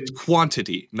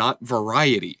quantity, not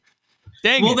variety.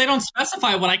 Dang Well, it. they don't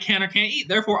specify what I can or can't eat.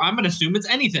 Therefore, I'm going to assume it's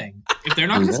anything. If they're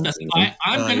not going to specify,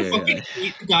 I'm going to fucking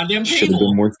eat the goddamn Should have table.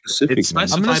 been more specific. It's man.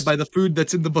 specified by the food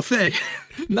that's in the buffet.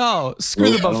 No, screw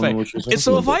the I don't know buffet. what you're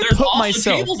So if talking I There's put also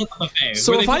myself, tables at the buffet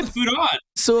So where if they I- put the food on.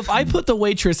 so if I put the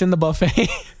waitress in the buffet,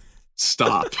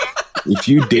 Stop. If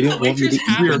you If didn't the want me to waitress eat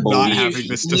We are happens the to not be bowl, having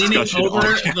this leaning discussion over on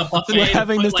the camera. buffet we're to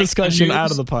having put, this like, a discussion noose-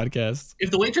 out of the podcast.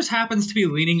 If the waitress happens to be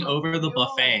leaning over the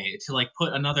buffet to like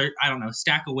put another, I don't know,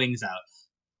 stack of wings out,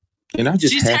 and I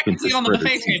just she's happened to technically on the spread her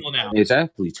buffet cheeks. table now.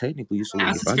 Exactly, technically. So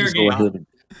That's if a I fair just game. go ahead and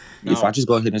No. if I just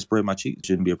go ahead and spread my cheeks, it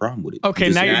shouldn't be a problem with it. Okay,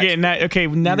 Just now you're act- getting that. Okay,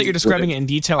 now that you're describing it in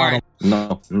detail, I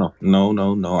don't.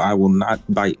 No. I will not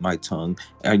bite my tongue.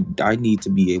 I need to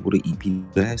be able to eat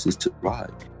people's asses to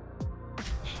survive.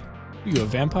 You a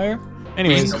vampire?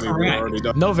 Anyways,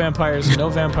 Correct. no vampires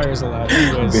allowed.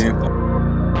 Anyways.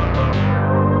 Vampire.